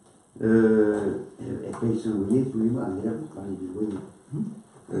 Elle paye son loyer tous les mois. Mais là, vous parlez du loyer.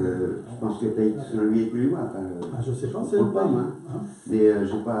 Je pense qu'elle paye son loyer tous les mois. Enfin, Je sais pas, je c'est comprends pas, elle moi. paye. Mais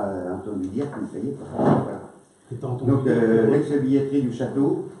je n'ai pas entendu dire qu'elle ne payait pas. Voilà. Et t'as entendu Donc, dire que- l'ex-billetterie du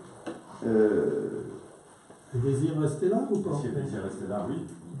château. Elle désire rester là ou pas? Si elle désire rester là, oui.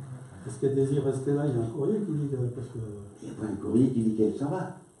 Est-ce qu'elle désire rester là? Il y a un courrier qui dit que. Parce que. Il n'y a pas un courrier qui dit qu'elle s'en va.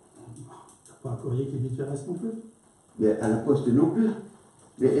 T'as pas un courrier qui dit qu'elle reste non plus? Mais à la poste non plus.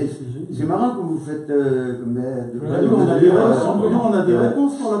 Mais c'est marrant que vous faites comme Nous, on a des réponses. Nous, on a des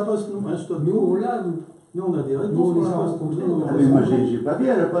réponses pour la poste. Nous, on l'a, nous. Nous, on a des Nous, réponses on pour les la a poste. rencontrés. Ah, mais moi, j'ai pas vu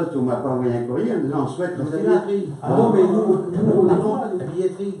à la poste, on m'a pas envoyé un courrier en disant on souhaite rester là. Ah non, mais nous, on l'a pas. La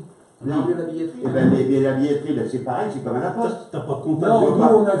billetterie. On a Non. vu la billetterie. Eh ben, mais la billetterie, là, c'est pareil, c'est comme à la poste. T'as pas de contact. Non, je nous,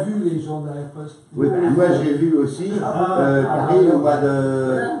 vois. on a vu les gens de la poste. Oui, ben, moi, j'ai vu aussi Paris au mois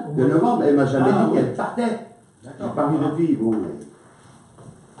de novembre, elle m'a jamais dit qu'elle partait. J'ai pas vu depuis. Bon, mais-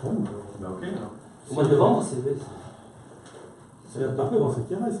 Bah, ok. Au mois de novembre, C'est la partie, c'est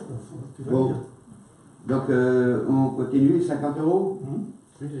qui reste. Tu vas Bon. dire. Donc, on continue, 50 €.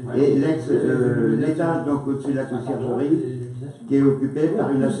 Et l'étage, donc au-dessus de la conciergerie, qui est occupé par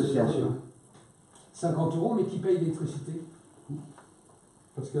une association. 50 €, mais qui paye l'électricité.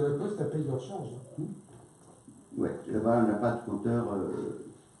 Parce que la poste, elle paye leur charge. Ouais, là-bas, on n'a pas de compteur.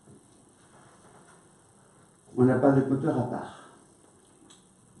 On n'a pas de compteur à part.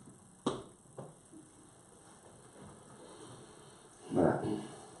 Voilà.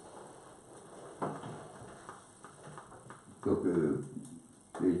 Donc,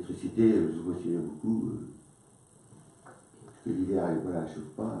 l'électricité, je continue beaucoup. Parce que l'hiver, voilà, elle ne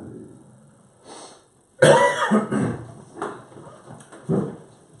chauffe pas.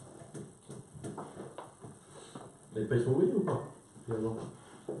 Elle paye son loyer ou pas, finalement?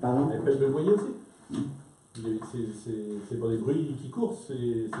 Pardon? Elle paye le loyer aussi? C'est pas des bruits qui courent, c'est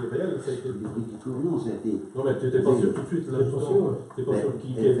réel, ça a été. Les bruits qui courent, non, ça a été. Non, mais t'étais pas sûr tout de suite, là, t'es pas sûr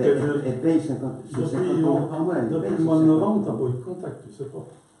qui. Elle paye 50 euros par mois. Depuis le mois de novembre, tu n'as pas eu de contact, tu sais pas.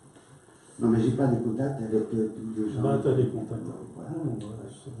 Non, mais j'ai pas de contact avec tous les gens. Là, tu as des contacts. Voilà. Voilà,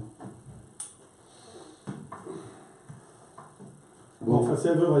 je sais bien. Bon, Enfin, si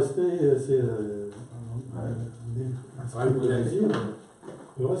elle veut rester, c'est. Elle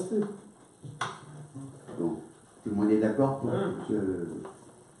peut rester. bon, tout le monde est d'accord pour que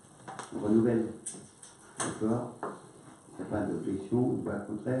on renouvelle. D'accord? Il n'y a pas d'objection, pas le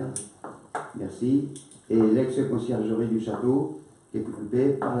contraire. Merci. Et l'ex-conciergerie du château qui est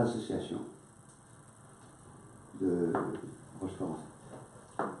occupée par l'association de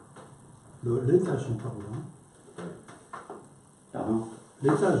Rochefort-en-Terre. L'étage, on parle. Hein. Pardon?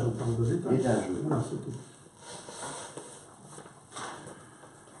 L'étage, on parle de l'étage. L'étage, oui. Voilà, c'est tout.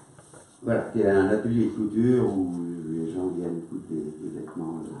 Voilà, il y a un atelier de couture où les gens viennent coudre des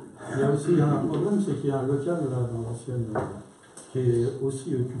vêtements. Il y a aussi un problème, c'est qu'il y a un local là, dans l'ancienne qui est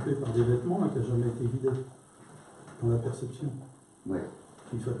aussi occupé par des vêtements là, qui n'a jamais été vidé dans la perception. Ouais.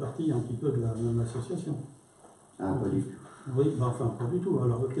 Qui fait partie un petit peu de la même association. Ah, pas du tout. Oui, ben, enfin pas du tout.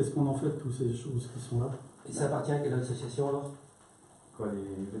 Alors qu'est-ce qu'on en fait de toutes ces choses qui sont là? Et ça appartient à quelle association alors? Quoi,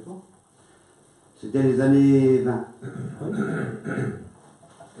 les vêtements? C'était les années 20. Ouais.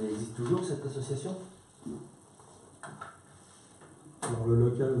 Elle existe toujours cette association? Alors le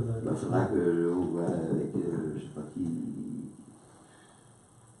local. Il faudra qu'on voit avec, je sais pas qui.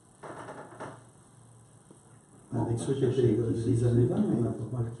 Avec ceux qui étaient des années 20, il y en a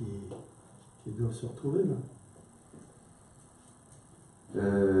pas mal qui doivent se retrouver là.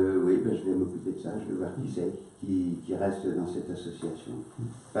 Oui, ben, je vais m'occuper de ça, je vais voir qui c'est, qui reste dans cette association.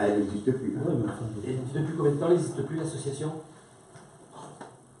 Enfin, elle n'existe plus. Hein. Ouais, mais enfin, Et depuis combien de temps n'existe plus l'association?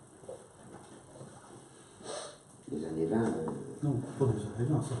 Les années 20. non, pas des années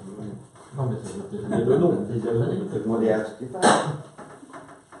 20, ça. Non, mais ça veut dire le nom. Je vais demander à Stéphane.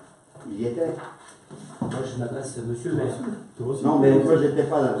 Il y était. Moi je m'adresse à monsieur, mais. Toi aussi. Non, mais moi, j'étais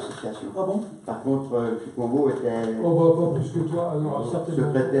pas dans l'association. Ah bon? Par contre, Combo était On va pas plus que toi, alors certainement.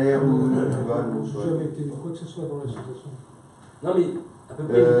 secrétaire ou. J'ai jamais été quoi que ce soit dans l'association. Non, mais à peu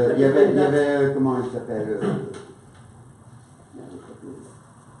près. Il y avait, comment il s'appelle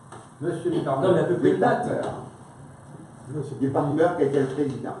Monsieur le Non, mais à peu près du une date. partenaire. Là, c'est Du pas- partenaire qui était le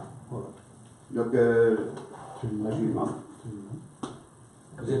président. Voilà. Donc, Tu le moi, je lui demande.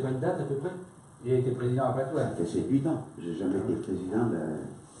 Vous n'avez pas une date à peu près? Il a été président après toi. Ça fait 7-8 ans. J'ai jamais été président de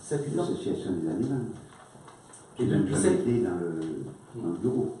 7-8 ans? l'association des animaux. Et J'ai même depuis jamais 7 été dans le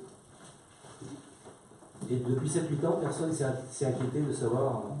bureau. Et depuis 7-8 ans, personne ne s'est inquiété de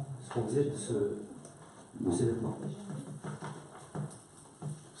savoir ce qu'on faisait de ces vêtements.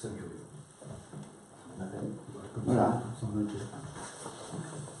 C'est curieux. Voilà. Sans inquiéter.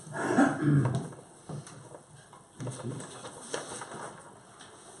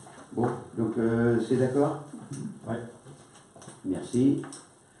 Bon, donc c'est d'accord? Ouais. Merci.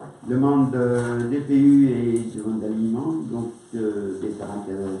 Demande de DPU et demande d'alignement, donc des terrains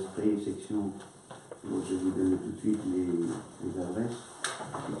cadastrés, section, donc je vais vous donner tout de suite les adresses.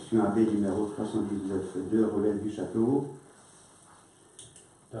 Section AB numéro 319-2, Relève du Château.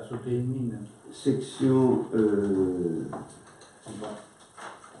 T'as sauté une mine. Section C'est bon.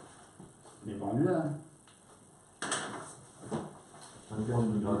 Mais bon, là.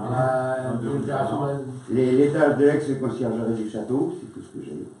 l'étage de l'ex-conciergerie du château, c'est tout ce que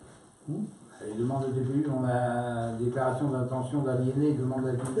j'ai. Il demande au début, on a déclaration d'intention d'aliéner, demande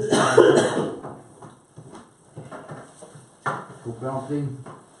d'avis. Faut planter.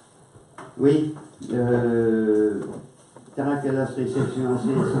 Oui, terrain cadastré, section AC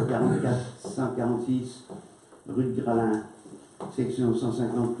 144-146, rue de Gralin, section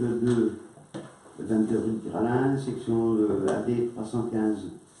 152, 22 rue de Gralin, section AD 315,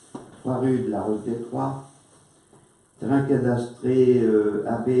 3 rue de la Roche des 3, terrain cadastré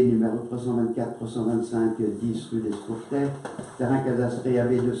AB numéro 324-325, 10 rue des Scourtets, terrain cadastré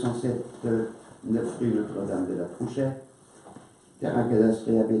AB 207, 9 rue Notre-Dame de la Tronchet, terrain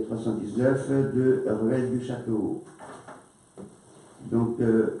cadastré AB 319 de Revivez du Château. Donc,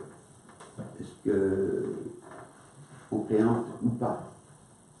 est-ce que on préempte ou pas?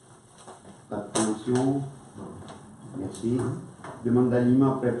 Pas de préemption. Merci. Demande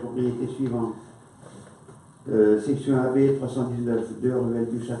d'aliment pour la propriété suivante. Section AB 319 de Revivez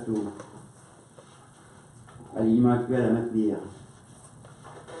du Château. Aliment actuel à maintenir.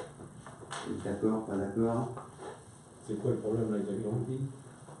 D'accord, pas d'accord? C'est quoi le problème là exactement?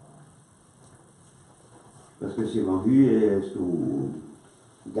 Parce que c'est vendu et est-ce qu'on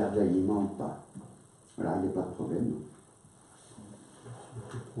garde l'aliment ou pas? Voilà, il n'y a pas de problème.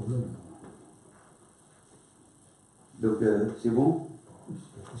 Donc c'est bon?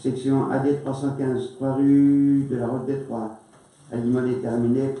 Section AD 315, 3 rue de la Route des Trois. Aliment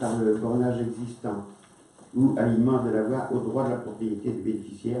déterminé par le bornage existant ou aliment de la voie au droit de la propriété du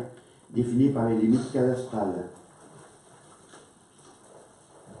bénéficiaire défini par les limites cadastrales.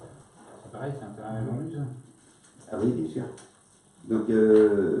 C'est pareil, c'est un terrain vendu, ça. Ah oui, bien sûr. Donc,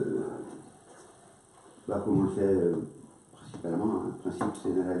 comme on le fait principalement, le principe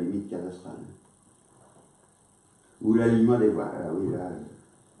c'est dans la limite cadastrale. Ou l'aliment des voies, oui, là,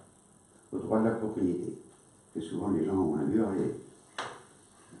 au droit de la propriété. Parce que souvent les gens ont un mur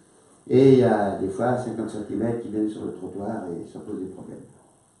et il y a des fois 50 cm qui viennent sur le trottoir et ça pose des problèmes.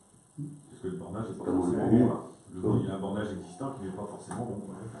 Parce que le bornage n'est pas Comme on forcément l'a vu. bon là. Il y a un bornage existant qui n'est pas forcément bon.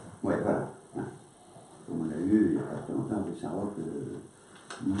 Ouais, voilà. Comme on l'a vu il n'y a pas très longtemps de Saint-Roch,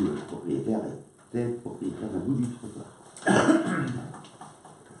 où le propriétaire était propriétaire d'un bout du trottoir.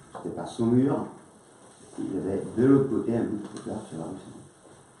 C'était pas son mur, il y avait de l'autre côté un bout de trottoir sur la rue Saint-Roch.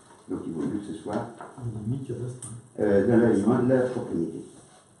 Donc il vaut mieux que ce soit dans l'aliment de la propriété.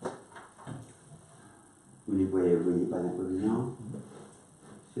 Vous ne voyez pas d'inconvénient?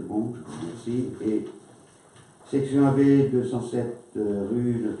 C'est bon, je vous remercie. Et section AB 207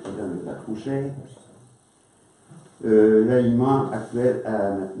 rue Notre-Dame de la Tronchet. L'aliment actuel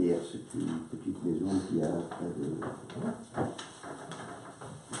à maintenir. C'est une petite maison qui a près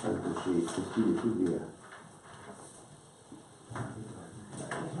de chez Christine et Soulière.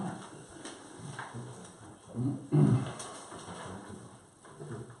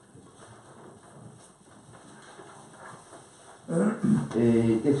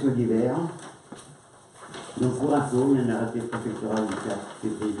 Et question d'hiver. Donc pour info, il y a un arrêté préfectoral du 4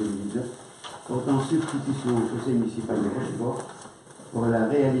 février 2019 portant substitution au conseil municipal de Rochefort pour la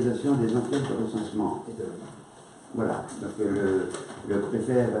réalisation des enquêtes de recensement. Voilà, donc le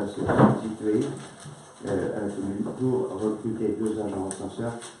préfet va se substituer à la commune pour recruter 2 agents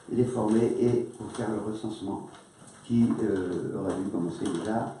recenseurs, les former et pour faire le recensement qui aurait dû commencer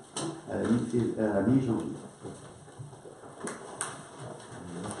déjà à la mi-janvier.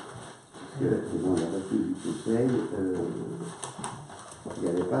 Dans la partie du conseil, il n'y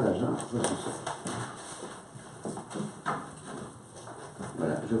avait pas d'agent recenseur.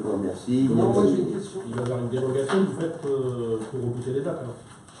 Voilà, je vous remercie. Non, moi j'ai une question. Il va y avoir une dérogation du fait pour repousser les dates alors,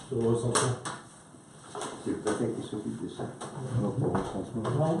 sur le recensement. C'est le préfet qui s'occupe de ça. Alors,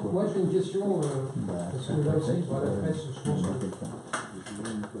 moi j'ai une question, parce que là aussi, dans la presse, je pense que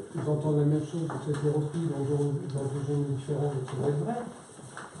vous entendez la même chose, que c'était repris dans 2 zones différentes, et ça doit être vrai.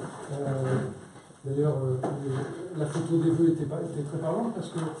 D'ailleurs, la photo des vœux était très parlante parce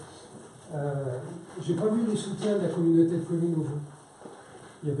que j'ai pas vu les soutiens de la communauté de communes aux vœux.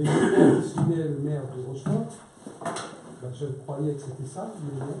 Il y avait une maire qui soutenait le maire de Rochefort. Je croyais que c'était ça,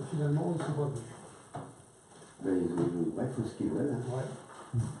 mais bon, finalement, on ne s'est pas vu. Bref, il faut ce qu'ils veulent. Hein. Ouais.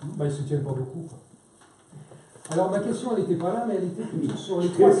 Ils ne soutiennent pas beaucoup. Quoi. Alors ma question, elle n'était pas là, mais elle était plutôt sur les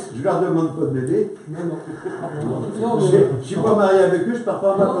 3. Je leur demande pas de m'aider. Non, je ne suis pas marié avec eux, je ne pars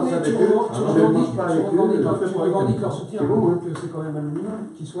pas en vacances avec eux. Tu revendiques leur soutien, donc c'est quand même un minimum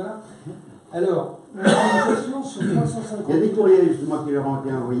qu'ils soient là. Alors, une question sur 350. Il y a des courriers justement qui leur ont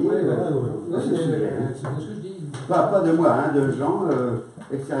été envoyés. C'est bien ce que je dis. Pas de moi, hein, de gens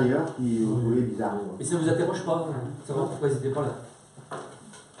extérieurs qui ont trouvé bizarre. Et ça ne vous interroge pas, savoir pourquoi ils n'étaient pas là?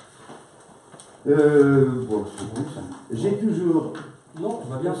 Bon, c'est bon ça. J'ai toujours, non, on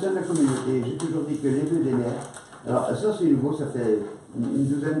va bien. concernant la communauté, j'ai toujours dit que les vœux des maires, alors ça c'est nouveau, ça fait une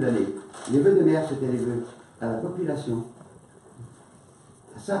douzaine d'années. Les vœux des maires, c'était les vœux à la population,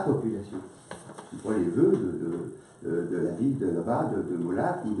 à sa population. C'est pas les vœux de la ville de là-bas, de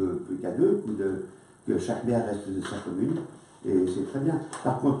Molac, ou de plus qu'à deux, ou que chaque maire reste de sa commune. Et c'est très bien.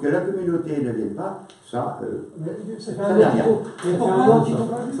 Par contre, que la communauté ne vienne pas, ça, ça fait ça un n'est an rien. qu'ils t'ont pas vu.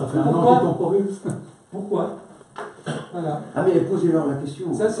 Ça fait un an qu'ils t'ont pas vu. Pourquoi? Voilà. Ah mais posez-leur la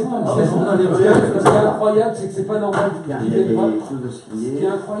question. Ça, c'est pas Ce qui est incroyable, c'est que c'est pas normal. Il y a des choses à Ce signer. qui est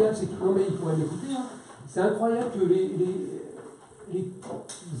incroyable, c'est que. Non, mais il pourrait m'écouter. Hein. C'est incroyable que les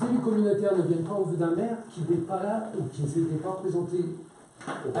élus communautaires ne viennent pas au vu d'un maire qui n'est pas là ou qui ne s'était pas présenté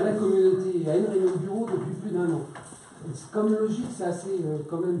à la communauté et à une réunion de bureau depuis plus d'un an. Comme logique, c'est assez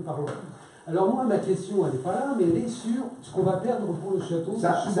quand même parlant. Alors moi, ma question, elle n'est pas là, mais elle est sur ce qu'on va perdre pour le château.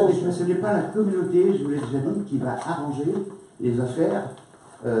 Ce n'est pas la communauté, je vous l'ai déjà dit, qui va arranger les affaires.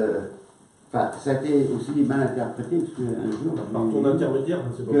 Enfin, ça a été aussi mal interprété, parce qu'un jour... Par ton intermédiaire,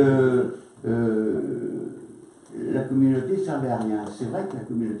 c'est pas que la communauté ne servait à rien. C'est vrai que la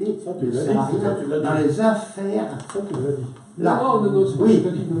communauté ne sert à rien dans les affaires. Ça, tu l'as dit. Là. Non, c'est pas Oui. ce que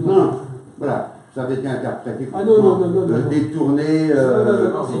je te dis. Non, voilà. Ça avait été interprété Ah non, détourné.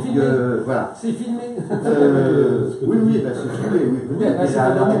 c'est filmé. Voilà. C'est filmé. Oui, bah, c'est filmé, oui, peut-être. Mais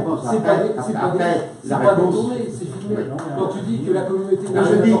la réponse après, la réponse. C'est filmé. Quand tu dis que la communauté Quand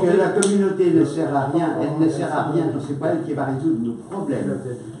je dis que la communauté ne sert à rien, elle ne sert à rien, c'est pas elle qui va résoudre nos problèmes.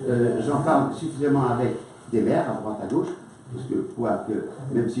 J'en parle suffisamment avec des maires à droite à gauche, parce que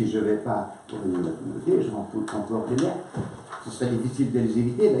même si je ne vais pas pour réunir la communauté, je rencontre encore des maires. Ce serait difficile de les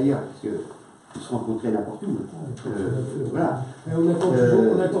éviter d'ailleurs, parce que ils se rencontraient n'importe où. Voilà. On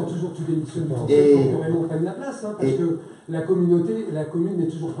attend toujours que tu démissionnes pour que Raymond prenne la place, hein, parce que la commune n'est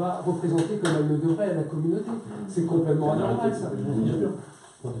toujours pas représentée comme elle le devrait à la communauté. C'est complètement anormal, ça.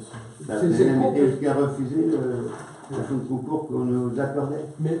 C'est même été jusqu'à refuser la fin de concours qu'on nous accordait.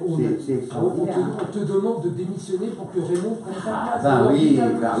 Mais on te demande de démissionner pour que Raymond prenne ta place. Ben oui,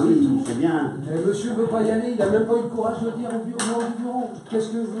 c'est bien. Monsieur ne veut pas y aller, il n'a même pas eu le courage de le dire au bureau.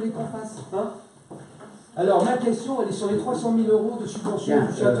 Qu'est-ce que vous voulez qu'on fasse, hein? Alors, ma question, elle est sur les 300 000 € de subvention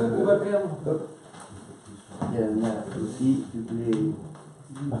du château qu'on va perdre. Il y a aussi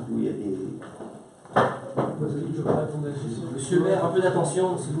partout il y a des... Monsieur le maire, un peu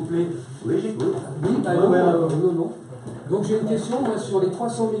d'attention, s'il vous plaît. Oui, j'écoute. Oui, non. Donc j'ai une question, moi, sur les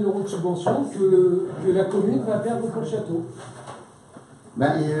 300 000 € de subvention que la commune va perdre pour le château.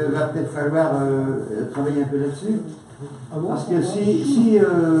 Ben, il va peut-être falloir travailler un peu là-dessus. Ah bon, parce que si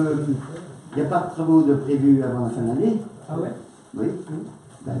il n'y a pas de travaux de prévus avant la fin de l'année. Ah ouais? Oui.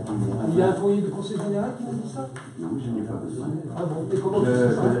 Ben, il y a un courrier du conseil général qui m'a dit ça? Non, je n'ai pas besoin. Ah bon, et comment tu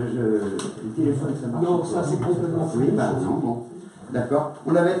fais ça? Le téléphone, ça marche. Non, ça c'est complètement fou. Oui, ben non, bon. D'accord.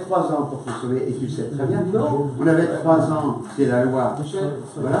 On avait 3 ans pour se sauver, et tu le sais très bien. Non. On avait 3 ans, c'est la loi.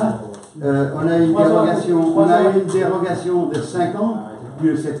 Voilà. On a une dérogation de 5 ans,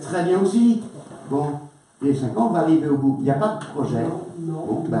 tu le sais très bien aussi. Bon, les 5 ans, on va arriver au bout. Il n'y a pas de projet. Non.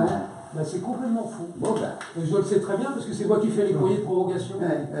 Bon, ben, c'est complètement fou. Bon, ben. Je le sais très bien parce que c'est moi qui fais les courriers de prorogation.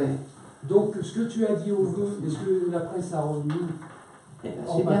 Ouais. Donc, ce que tu as dit au vœu et ce que la presse a remis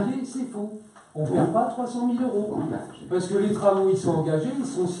en papier, c'est faux. On ne perd pas 300 000 €. Parce que les travaux, ils sont engagés, ils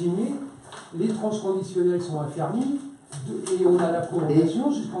sont signés, les tranches conditionnelles sont affermies, et on a la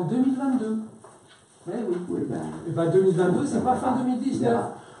prolongation jusqu'en 2022. Eh oui. Et ben 2022, c'est pas fin 2019.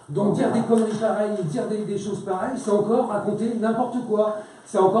 Donc dire des conneries pareilles, dire des choses pareilles, c'est encore raconter n'importe quoi.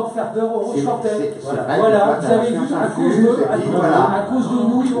 C'est encore faire peur aux Rochefort-en-Terre. Voilà, vous avez vu, à cause de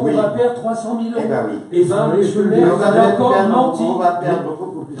nous, on va perdre 300 000 €. Et ben, monsieur le maire, vous avez encore menti. On va perdre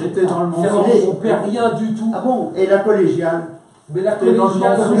beaucoup plus. J'étais dans le monde. On perd rien du tout. Ah bon? Et la collégiale? Mais la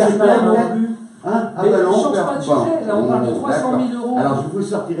collégiale, on ne perd pas non plus. Hein? Ah ben non, on ne change pas de sujet, là on parle de 300 000 €. Alors je vous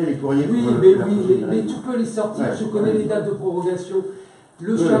sortirai les courriers. Oui, mais tu peux les sortir, je connais les dates de prorogation.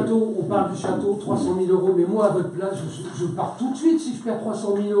 Le château, on parle du château, 300 000 €, mais moi à votre place, je pars tout de suite si je perds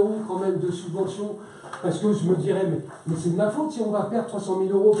 300 000 € quand même de subvention. Parce que je me dirais, mais c'est de ma faute si on va perdre 300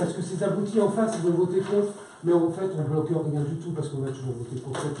 000 € parce que ces abrutis en face, ils vont voter contre. Mais en fait, on bloque rien du tout parce qu'on a toujours voté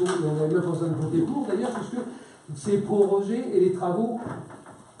pour le château, et on n'avait même pas besoin de voter pour d'ailleurs, puisque c'est prorogé et les travaux,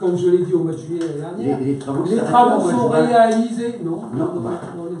 comme je l'ai dit au mois de juillet l'année dernière, les travaux sont réalisés. Non, les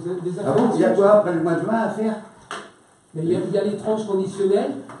ah bon, il y a quoi après le mois de juin à faire? Mais il y a les tranches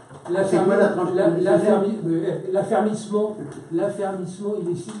conditionnelles. L'affermissement, il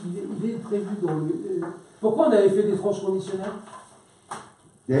est prévu dans le... Pourquoi on avait fait des tranches conditionnelles?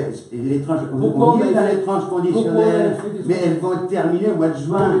 Les tranches, on est dans les tranches conditionnelles, mais elles vont être terminées au mois de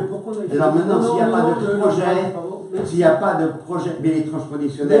juin. Alors maintenant, s'il n'y a pas de projet, mais les tranches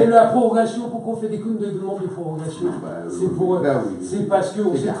conditionnelles... Mais la prorogation, pourquoi on fait des demandes de prorogation? C'est parce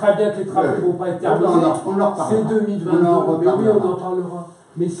qu'on sait très bien que les travaux ne vont pas être terminés. On en reparlera. C'est 2022, mais oui, on en parlera.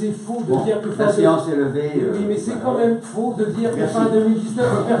 Mais c'est faux de dire que la séance est levée. Oui, mais c'est quand même faux de dire que fin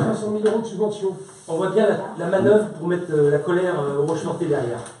 2019, on perd 300 000 € de subvention. On voit bien la manœuvre pour mettre la colère au Rochefort-en-Terre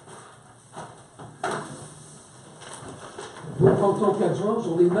derrière. Donc en tant qu'adjoint,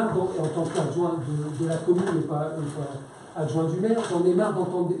 j'en ai marre, en tant qu'adjoint de la commune, mais pas adjoint du maire, j'en ai marre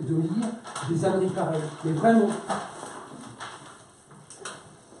de lire des âneries pareilles. Mais vraiment.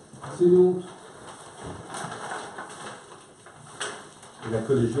 C'est une honte. Et la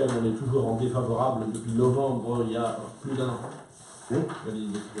collégiale, on est toujours en défavorable depuis novembre, il y a plus d'un an. Oui.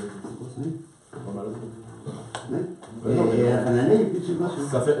 Oui. Pas mal. Et à l'année, il n'y a plus de subvention.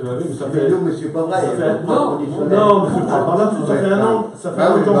 Ça fait, oui, mais ça Mais fait. non, monsieur, pas vrai. Ça il y a fait, pas de conditionnel. non, monsieur, par là-dessus, ça fait un an, ça fait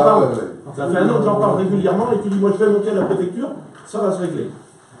un an que j'en parle. Ça fait un an que j'en parle régulièrement et tu dis, moi je vais monter à la préfecture, ça va se régler.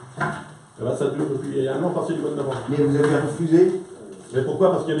 Et là, ça dure depuis un an, passé du mois de novembre. Mais vous avez refusé. Mais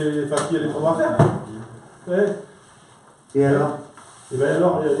pourquoi? Parce qu'il y a des travaux à faire. Ouais. Et alors? Et bien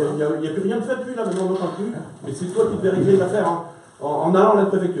alors, il n'y a plus rien de fait depuis là, maintenant on n'entend plus. Mais c'est toi qui devais régler l'affaire en allant à la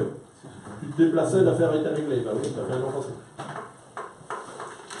préfecture. Tu te déplaçais, l'affaire était réglée. Bah oui, ça fait un an passé.